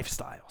those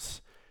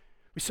lifestyles.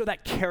 We sow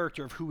that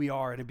character of who we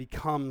are, and it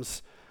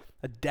becomes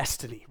a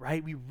destiny,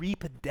 right? We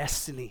reap a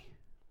destiny.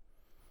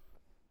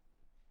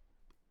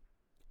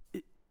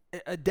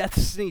 A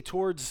destiny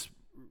towards,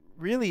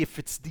 really, if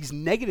it's these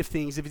negative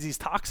things, if it's these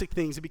toxic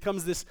things, it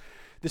becomes this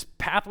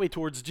pathway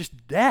towards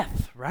just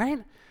death, right?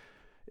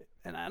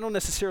 And I don't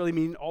necessarily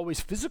mean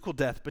always physical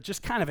death, but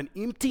just kind of an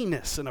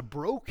emptiness and a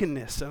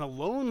brokenness and a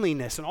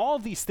loneliness and all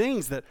of these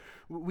things that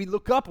we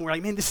look up and we're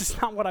like, man, this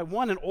is not what I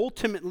want. And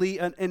ultimately,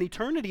 an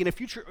eternity and a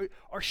future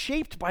are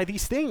shaped by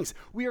these things.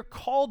 We are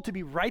called to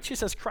be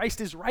righteous as Christ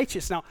is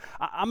righteous. Now,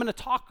 I'm going to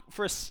talk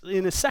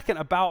in a second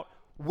about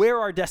where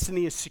our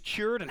destiny is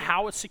secured and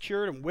how it's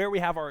secured and where we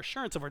have our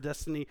assurance of our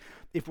destiny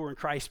if we're in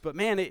Christ. But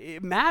man,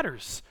 it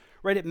matters,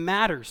 right? It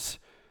matters.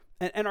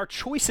 And our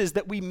choices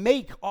that we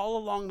make all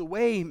along the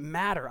way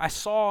matter. I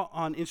saw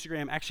on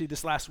Instagram actually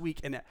this last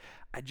week, and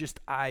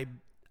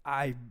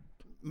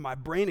my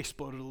brain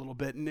exploded a little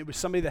bit, and it was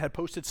somebody that had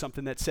posted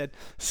something that said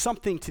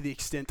something to the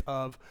extent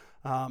of,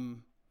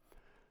 man,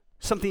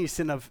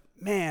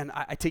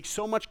 I take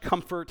so much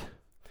comfort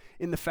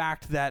in the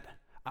fact that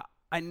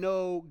I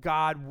know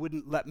God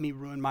wouldn't let me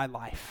ruin my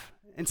life.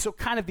 And so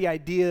kind of the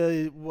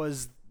idea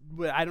was,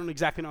 I don't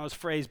exactly know how it's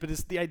phrased, but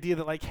it's the idea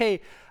that like,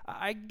 hey,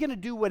 I'm going to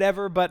do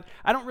whatever, but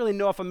I don't really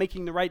know if I'm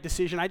making the right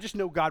decision. I just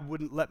know God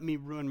wouldn't let me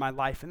ruin my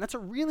life. And that's a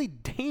really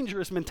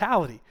dangerous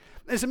mentality.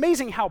 It's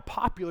amazing how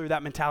popular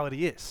that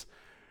mentality is,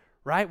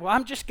 right? Well,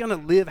 I'm just going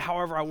to live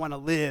however I want to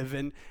live.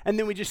 And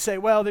then we just say,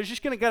 well, there's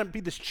just going to be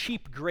this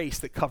cheap grace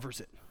that covers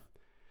it.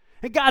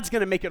 And God's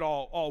going to make it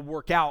all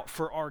work out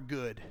for our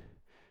good.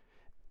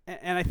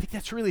 And I think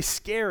that's really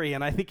scary.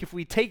 And I think if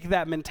we take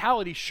that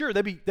mentality, sure,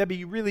 that'd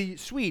be really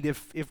sweet.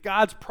 If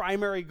God's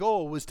primary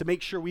goal was to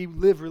make sure we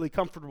live really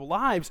comfortable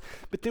lives,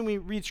 but then we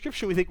read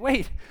Scripture and we think,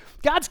 wait,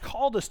 God's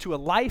called us to a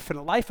life and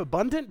a life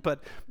abundant,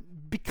 but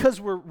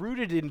because we're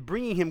rooted in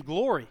bringing Him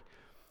glory,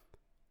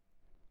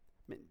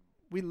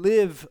 we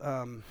live.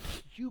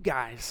 You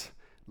guys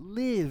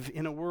live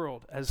in a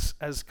world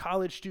as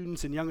college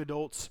students and young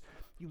adults.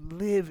 You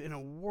live in a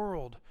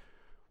world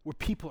where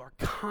people are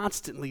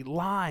constantly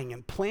lying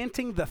and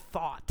planting the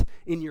thought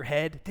in your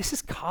head, this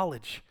is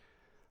college.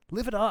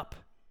 Live it up,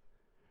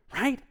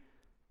 right?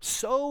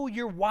 Sow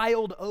your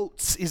wild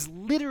oats is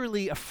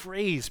literally a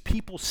phrase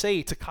people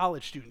say to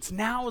college students.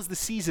 Now is the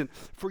season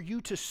for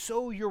you to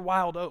sow your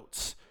wild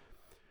oats,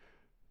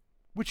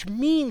 which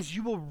means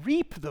you will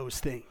reap those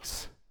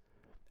things.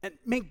 And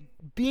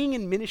being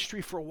in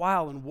ministry for a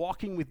while and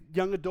walking with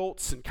young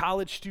adults and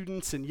college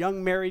students and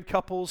young married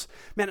couples,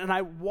 man, and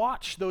I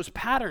watch those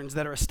patterns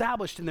that are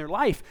established in their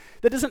life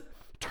that doesn't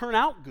turn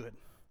out good.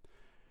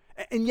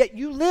 And yet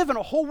you live in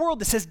a whole world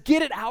that says,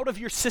 get it out of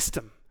your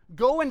system.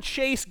 Go and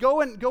chase,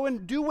 go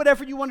and do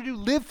whatever you want to do.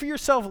 Live for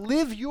yourself,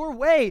 live your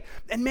way.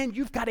 And man,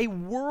 you've got a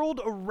world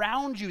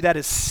around you that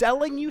is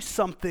selling you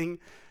something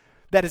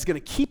that is going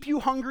to keep you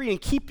hungry and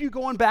keep you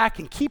going back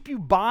and keep you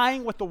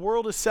buying what the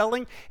world is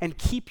selling and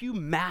keep you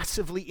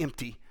massively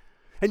empty.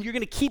 And you're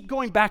going to keep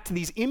going back to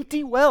these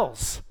empty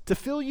wells to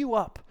fill you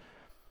up.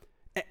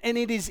 And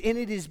it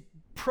is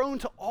prone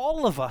to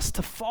all of us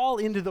to fall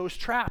into those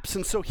traps.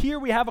 And so here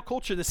we have a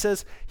culture that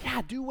says,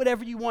 yeah, do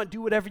whatever you want,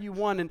 do whatever you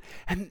want.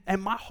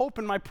 And my hope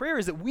and my prayer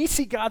is that we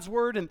see God's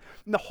word and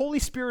the Holy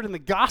Spirit and the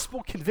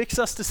gospel convicts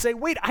us to say,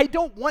 wait, I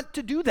don't want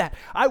to do that.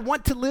 I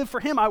want to live for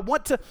him. I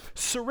want to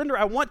surrender.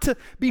 I want to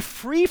be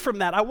free from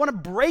that. I want to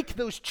break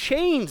those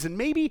chains. And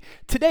maybe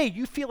today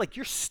you feel like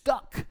you're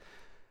stuck.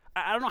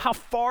 I don't know how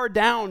far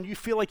down you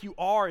feel like you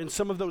are in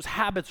some of those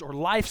habits or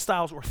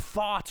lifestyles or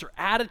thoughts or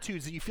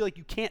attitudes that you feel like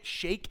you can't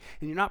shake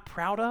and you're not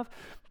proud of.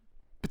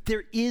 But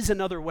there is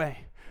another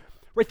way,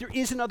 right? There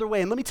is another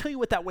way. And let me tell you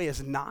what that way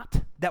is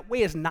not. That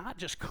way is not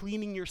just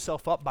cleaning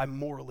yourself up by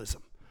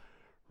moralism,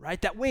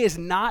 right? That way is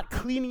not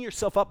cleaning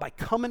yourself up by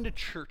coming to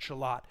church a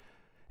lot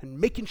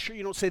and making sure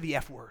you don't say the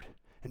F word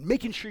and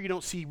making sure you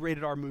don't see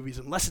rated R movies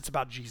unless it's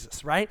about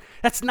Jesus, right?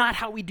 That's not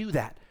how we do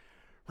that,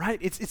 right?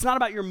 It's not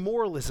about your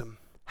moralism.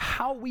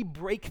 How we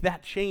break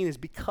that chain is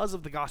because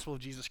of the gospel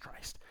of Jesus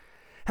Christ.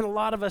 And a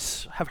lot of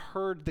us have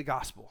heard the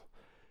gospel.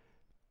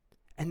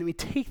 And then we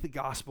take the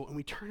gospel and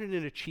we turn it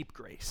into cheap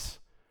grace.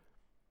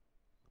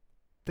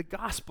 The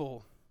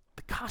gospel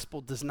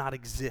does not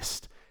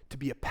exist to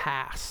be a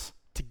pass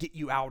to get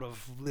you out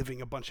of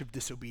living a bunch of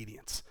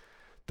disobedience.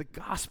 The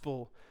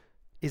gospel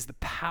is the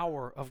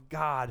power of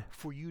God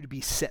for you to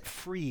be set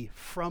free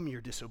from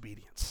your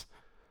disobedience.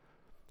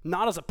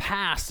 Not as a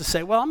pass to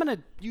say, well, I'm going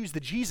to use the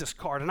Jesus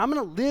card and I'm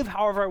going to live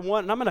however I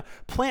want and I'm going to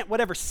plant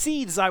whatever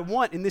seeds I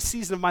want in this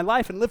season of my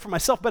life and live for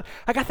myself. But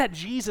I got that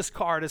Jesus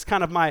card as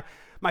kind of my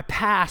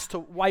pass to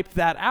wipe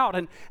that out.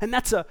 And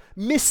that's a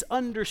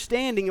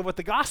misunderstanding of what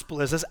the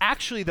gospel is. It's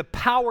actually the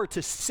power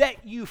to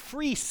set you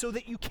free so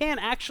that you can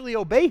actually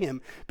obey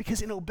him.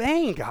 Because in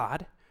obeying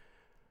God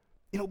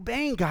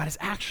is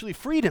actually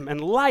freedom and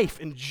life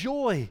and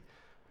joy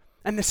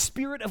and the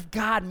Spirit of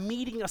God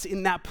meeting us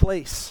in that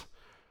place.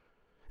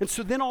 And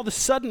so then all of a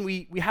sudden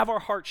we have our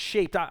hearts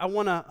shaped. I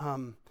want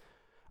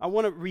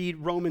to read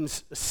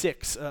Romans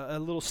 6, a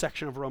little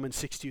section of Romans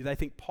 6 to you that I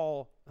think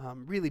Paul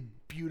really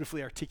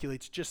beautifully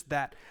articulates just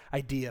that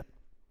idea.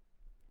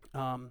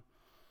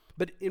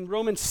 But in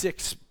Romans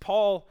 6,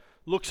 Paul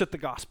looks at the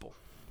gospel,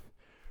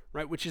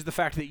 right, which is the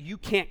fact that you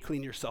can't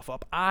clean yourself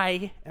up.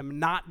 I am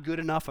not good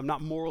enough. I'm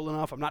not moral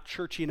enough. I'm not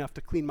churchy enough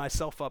to clean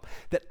myself up,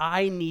 that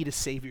I need a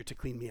Savior to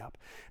clean me up.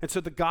 And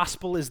so the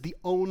gospel is the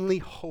only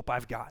hope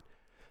I've got.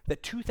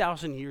 That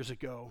 2,000 years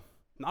ago,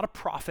 not a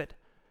prophet,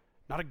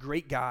 not a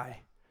great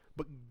guy,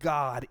 but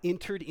God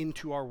entered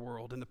into our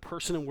world in the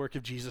person and work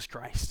of Jesus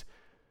Christ.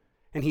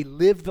 And he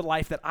lived the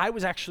life that I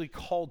was actually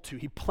called to.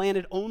 He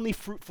planted only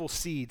fruitful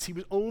seeds. He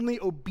was only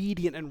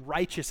obedient and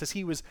righteous as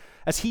he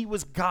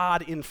was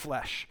God in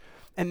flesh.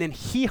 And then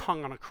he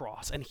hung on a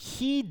cross and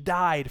he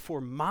died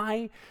for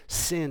my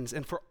sins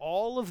and for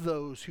all of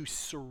those who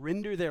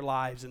surrender their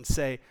lives and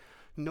say,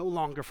 no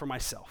longer for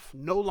myself.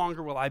 No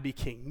longer will I be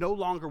king. No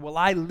longer will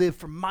I live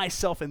for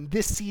myself in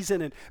this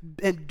season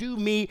and do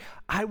me.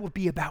 I will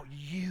be about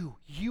you.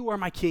 You are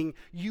my king.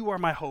 You are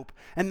my hope.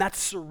 And that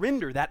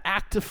surrender, that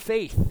act of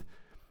faith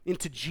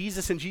into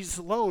Jesus and Jesus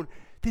alone,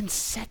 then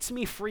sets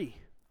me free.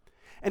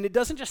 And it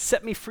doesn't just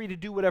set me free to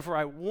do whatever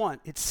I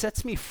want. It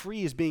sets me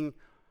free as being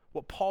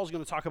what Paul's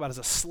going to talk about as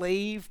a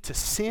slave to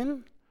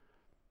sin,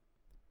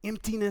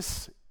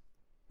 emptiness,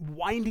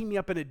 winding me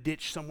up in a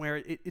ditch somewhere.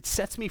 It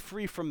sets me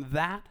free from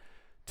that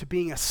to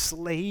being a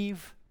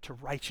slave to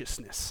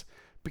righteousness,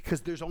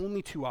 because there's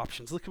only two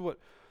options. Look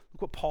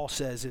what Paul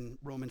says in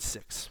Romans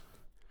 6.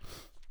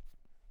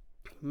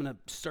 I'm going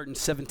to start in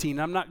 17.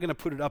 I'm not going to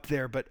put it up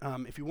there, but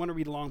if you want to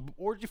read along,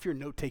 or if you're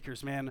note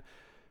takers, man,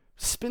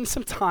 spend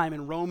some time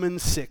in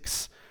Romans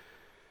 6,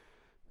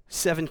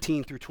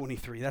 17 through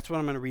 23. That's what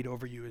I'm going to read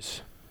over you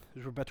as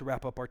we're about to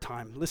wrap up our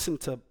time. Listen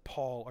to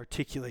Paul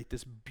articulate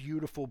this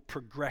beautiful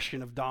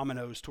progression of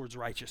dominoes towards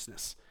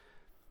righteousness.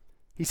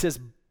 He says,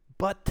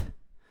 but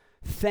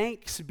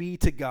thanks be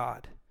to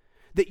God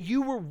that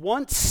you were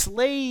once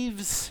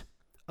slaves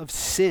of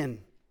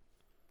sin.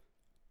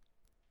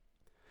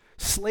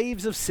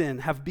 Slaves of sin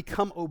have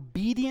become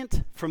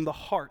obedient from the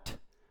heart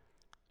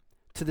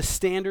to the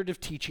standard of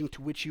teaching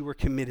to which you were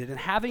committed. And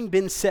having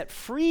been set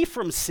free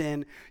from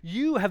sin,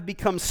 you have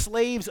become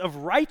slaves of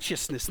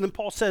righteousness. And then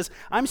Paul says,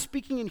 I'm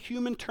speaking in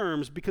human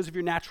terms because of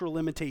your natural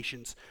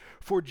limitations.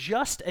 For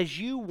just as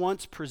you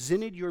once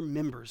presented your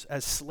members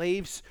as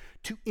slaves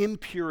to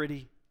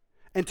impurity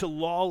and to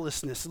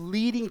lawlessness,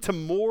 leading to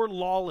more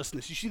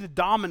lawlessness. You see the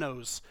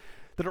dominoes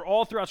that are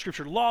all throughout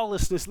Scripture.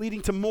 Lawlessness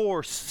leading to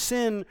more,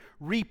 sin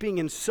reaping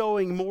and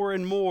sowing more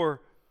and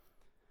more.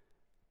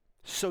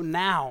 So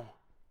now,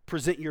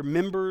 present your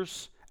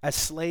members as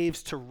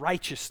slaves to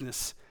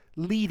righteousness,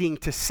 leading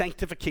to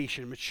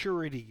sanctification,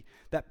 maturity,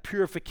 that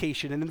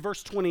purification. And in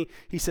verse 20,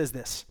 he says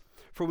this,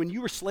 For when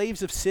you were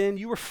slaves of sin,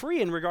 you were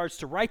free in regards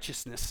to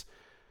righteousness.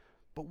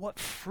 But what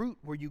fruit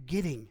were you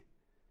getting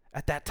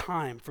at that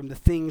time from the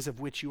things of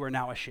which you are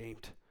now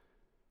ashamed?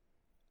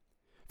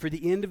 For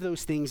the end of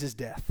those things is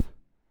death.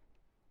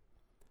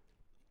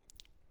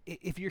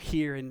 If you're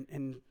here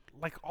and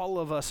like all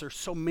of us, or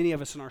so many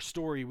of us in our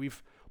story,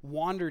 we've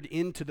wandered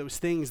into those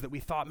things that we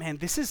thought, man,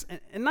 this is,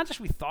 and not just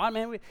we thought,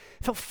 man, it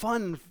felt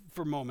fun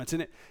for moments,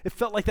 and it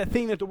felt like that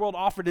thing that the world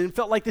offered, and it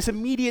felt like this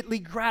immediately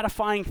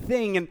gratifying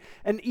thing,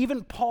 and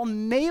even Paul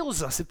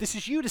nails us, if this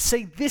is you, to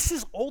say this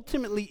is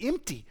ultimately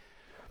empty.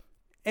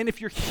 And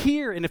if you're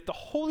here and if the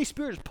Holy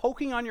Spirit is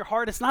poking on your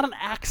heart, it's not an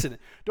accident.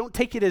 Don't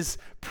take it as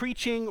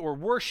preaching or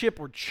worship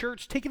or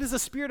church. Take it as the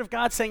Spirit of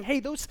God saying,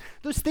 hey, those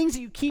things that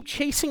you keep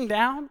chasing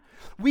down,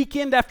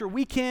 weekend after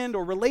weekend,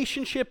 or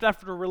relationship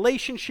after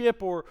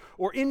relationship, or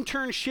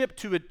internship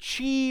to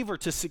achieve or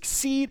to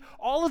succeed,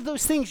 all of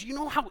those things, you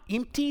know how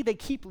empty they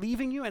keep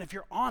leaving you? And if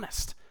you're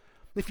honest,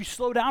 if you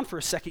slow down for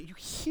a second, you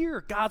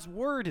hear God's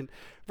word in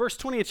verse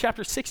 20 of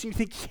chapter 6, and you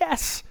think,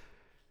 yes,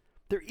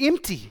 they're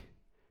empty.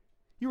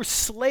 You were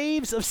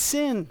slaves of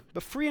sin,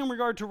 but free in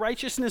regard to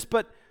righteousness,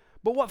 but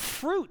what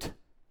fruit?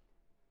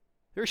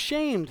 They're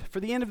ashamed, for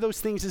the end of those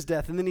things is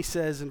death. And then he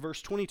says in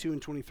verse 22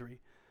 and 23,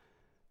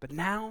 but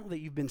now that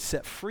you've been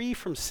set free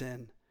from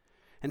sin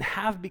and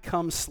have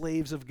become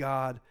slaves of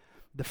God,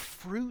 the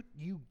fruit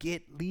you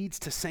get leads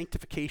to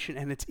sanctification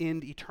and its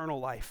end, eternal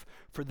life.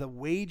 For the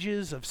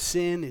wages of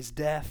sin is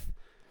death,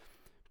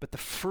 but the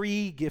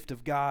free gift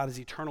of God is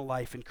eternal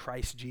life in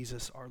Christ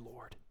Jesus our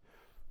Lord.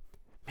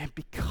 And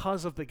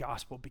because of the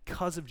gospel,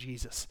 because of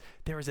Jesus,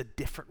 there is a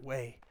different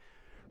way,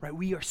 right?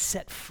 We are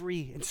set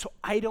free. And so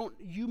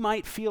you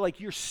might feel like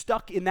you're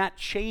stuck in that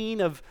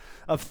chain of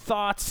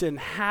thoughts and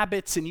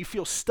habits, and you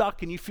feel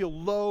stuck and you feel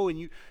low,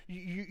 and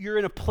you're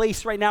in a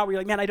place right now where you're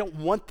like, man, I don't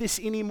want this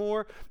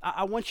anymore.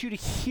 I want you to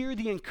hear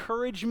the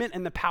encouragement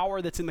and the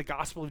power that's in the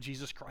gospel of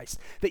Jesus Christ,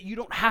 that you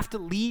don't have to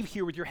leave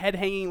here with your head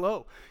hanging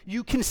low.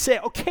 You can say,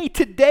 okay,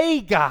 today,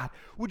 God,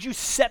 would you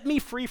set me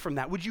free from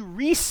that? Would you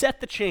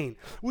reset the chain?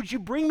 Would you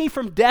bring me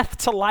from death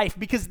to life?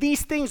 Because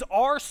these things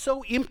are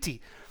so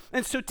empty.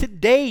 And so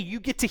today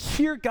you get to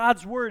hear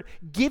God's word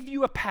give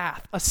you a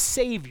path, a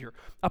savior,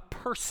 a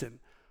person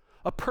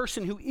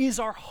who is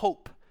our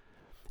hope,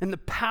 and the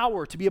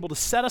power to be able to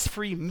set us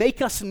free, make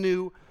us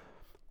new.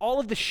 All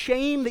of the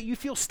shame that you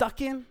feel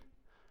stuck in,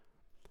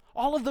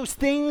 all of those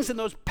things and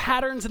those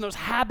patterns and those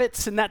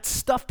habits and that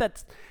stuff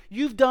that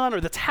you've done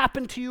or that's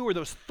happened to you, or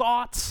those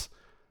thoughts,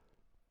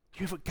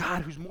 you have a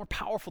God who's more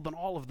powerful than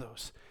all of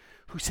those,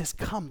 who says,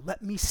 come,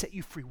 let me set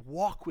you free,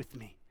 walk with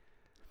me.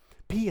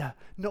 Be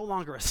no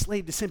longer a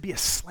slave to sin, be a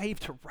slave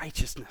to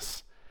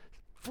righteousness.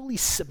 Fully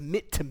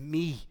submit to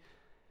me,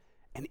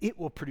 and it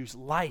will produce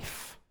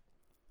life,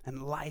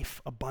 and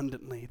life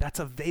abundantly. That's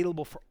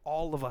available for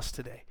all of us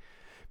today.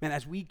 Man,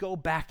 as we go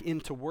back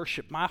into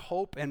worship, my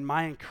hope and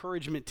my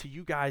encouragement to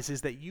you guys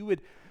is that you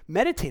would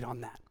meditate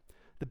on that.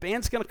 The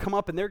band's going to come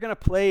up and they're going to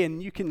play,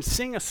 and you can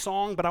sing a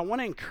song, but I want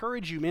to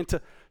encourage you, man,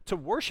 to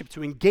worship,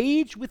 to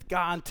engage with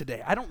God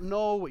today. I don't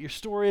know what your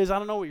story is. I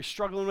don't know what you're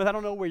struggling with. I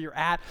don't know where you're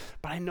at,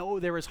 but I know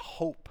there is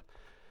hope.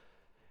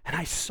 And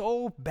I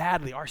so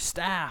badly, our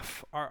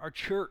staff, our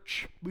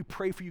church, we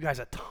pray for you guys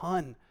a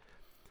ton.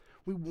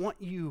 We want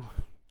you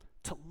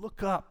to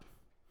look up,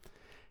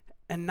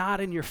 and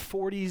not in your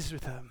 40s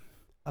with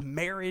a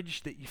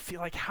marriage that you feel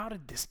like, how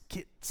did this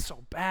get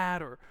so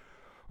bad? Or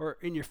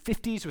in your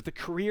 50s with a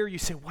career, you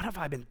say, what have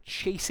I been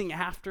chasing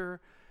after?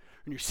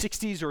 In your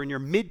 60s or in your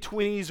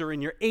mid-20s or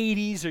in your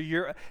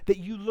 80s, that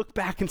you look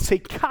back and say,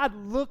 God,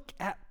 look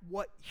at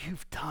what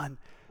you've done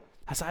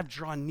as I've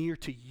drawn near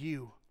to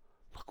you.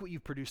 Look what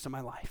you've produced in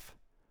my life.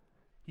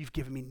 You've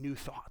given me new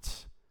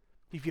thoughts.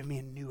 You've given me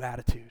a new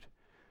attitude.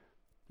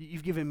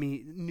 You've given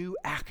me new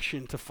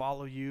action to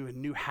follow you,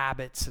 and new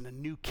habits and a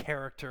new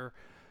character.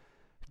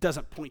 It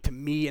doesn't point to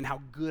me and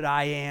how good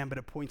I am, but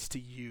it points to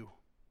you.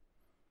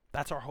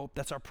 That's our hope,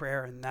 that's our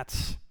prayer, and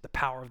that's the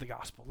power of the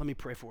gospel. Let me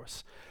pray for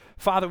us.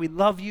 Father, we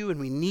love you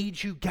and we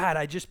need you. God,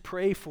 I just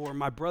pray for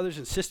my brothers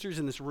and sisters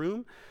in this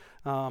room.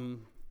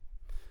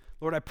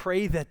 Lord, I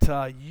pray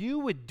that you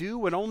would do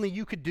what only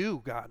you could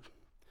do, God.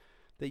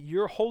 That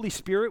your Holy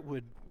Spirit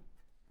would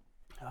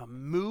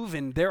move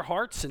in their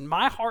hearts, and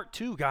my heart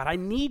too, God. I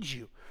need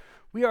you.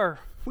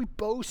 We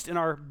boast in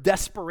our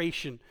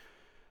desperation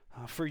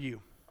for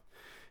you.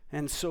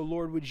 And so,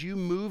 Lord, would you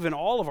move in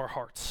all of our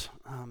hearts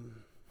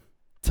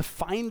to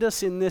find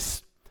us in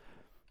this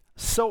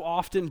so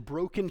often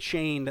broken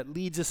chain that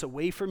leads us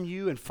away from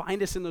you, and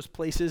find us in those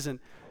places and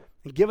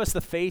give us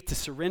the faith to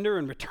surrender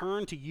and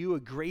return to you, a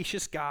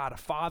gracious God, a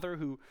Father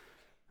who,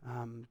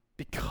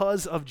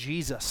 because of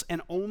Jesus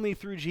and only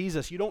through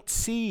Jesus, you don't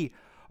see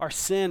our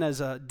sin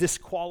as a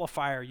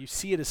disqualifier. You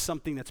see it as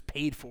something that's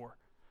paid for,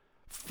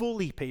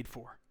 fully paid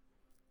for.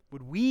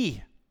 Would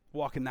we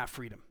walk in that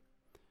freedom?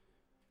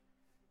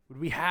 Would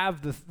we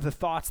have the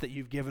thoughts that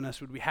you've given us?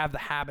 Would we have the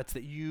habits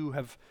that you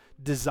have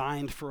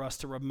designed for us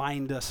to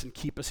remind us and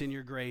keep us in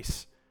your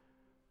grace?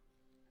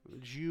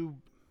 Would you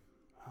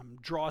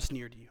draw us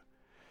near to you?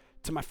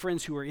 To my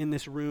friends who are in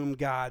this room,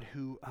 God,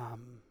 who,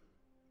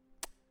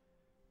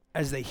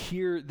 as they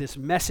hear this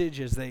message,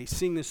 as they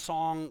sing this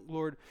song,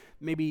 Lord,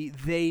 maybe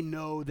they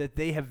know that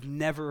they have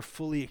never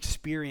fully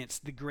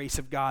experienced the grace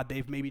of God.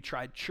 They've maybe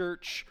tried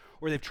church,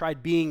 or they've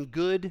tried being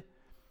good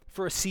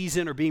for a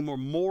season, or being more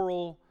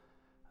moral.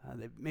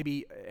 They've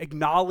maybe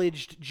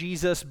acknowledged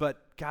Jesus,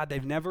 but God,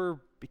 they've never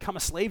become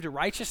a slave to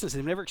righteousness.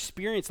 They've never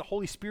experienced the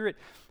Holy Spirit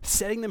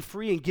setting them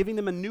free and giving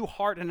them a new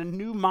heart and a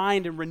new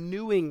mind and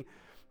renewing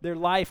their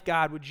life.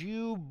 God, would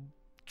you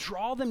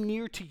draw them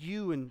near to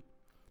you and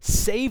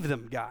save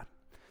them, God,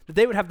 that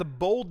they would have the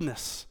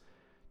boldness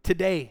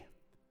today,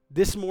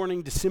 this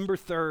morning, December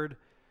 3rd,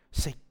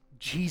 say,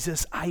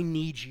 Jesus, I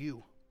need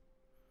you.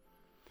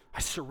 I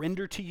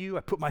surrender to you.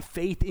 I put my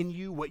faith in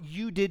you. What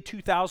you did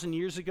 2,000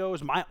 years ago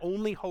is my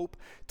only hope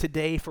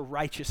today for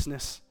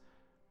righteousness.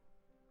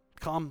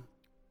 Come,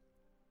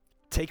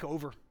 take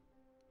over.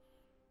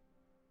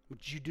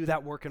 Would you do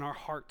that work in our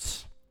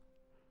hearts?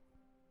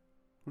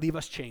 Leave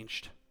us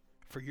changed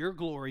for your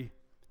glory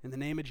in the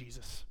name of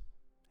Jesus.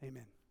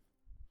 Amen.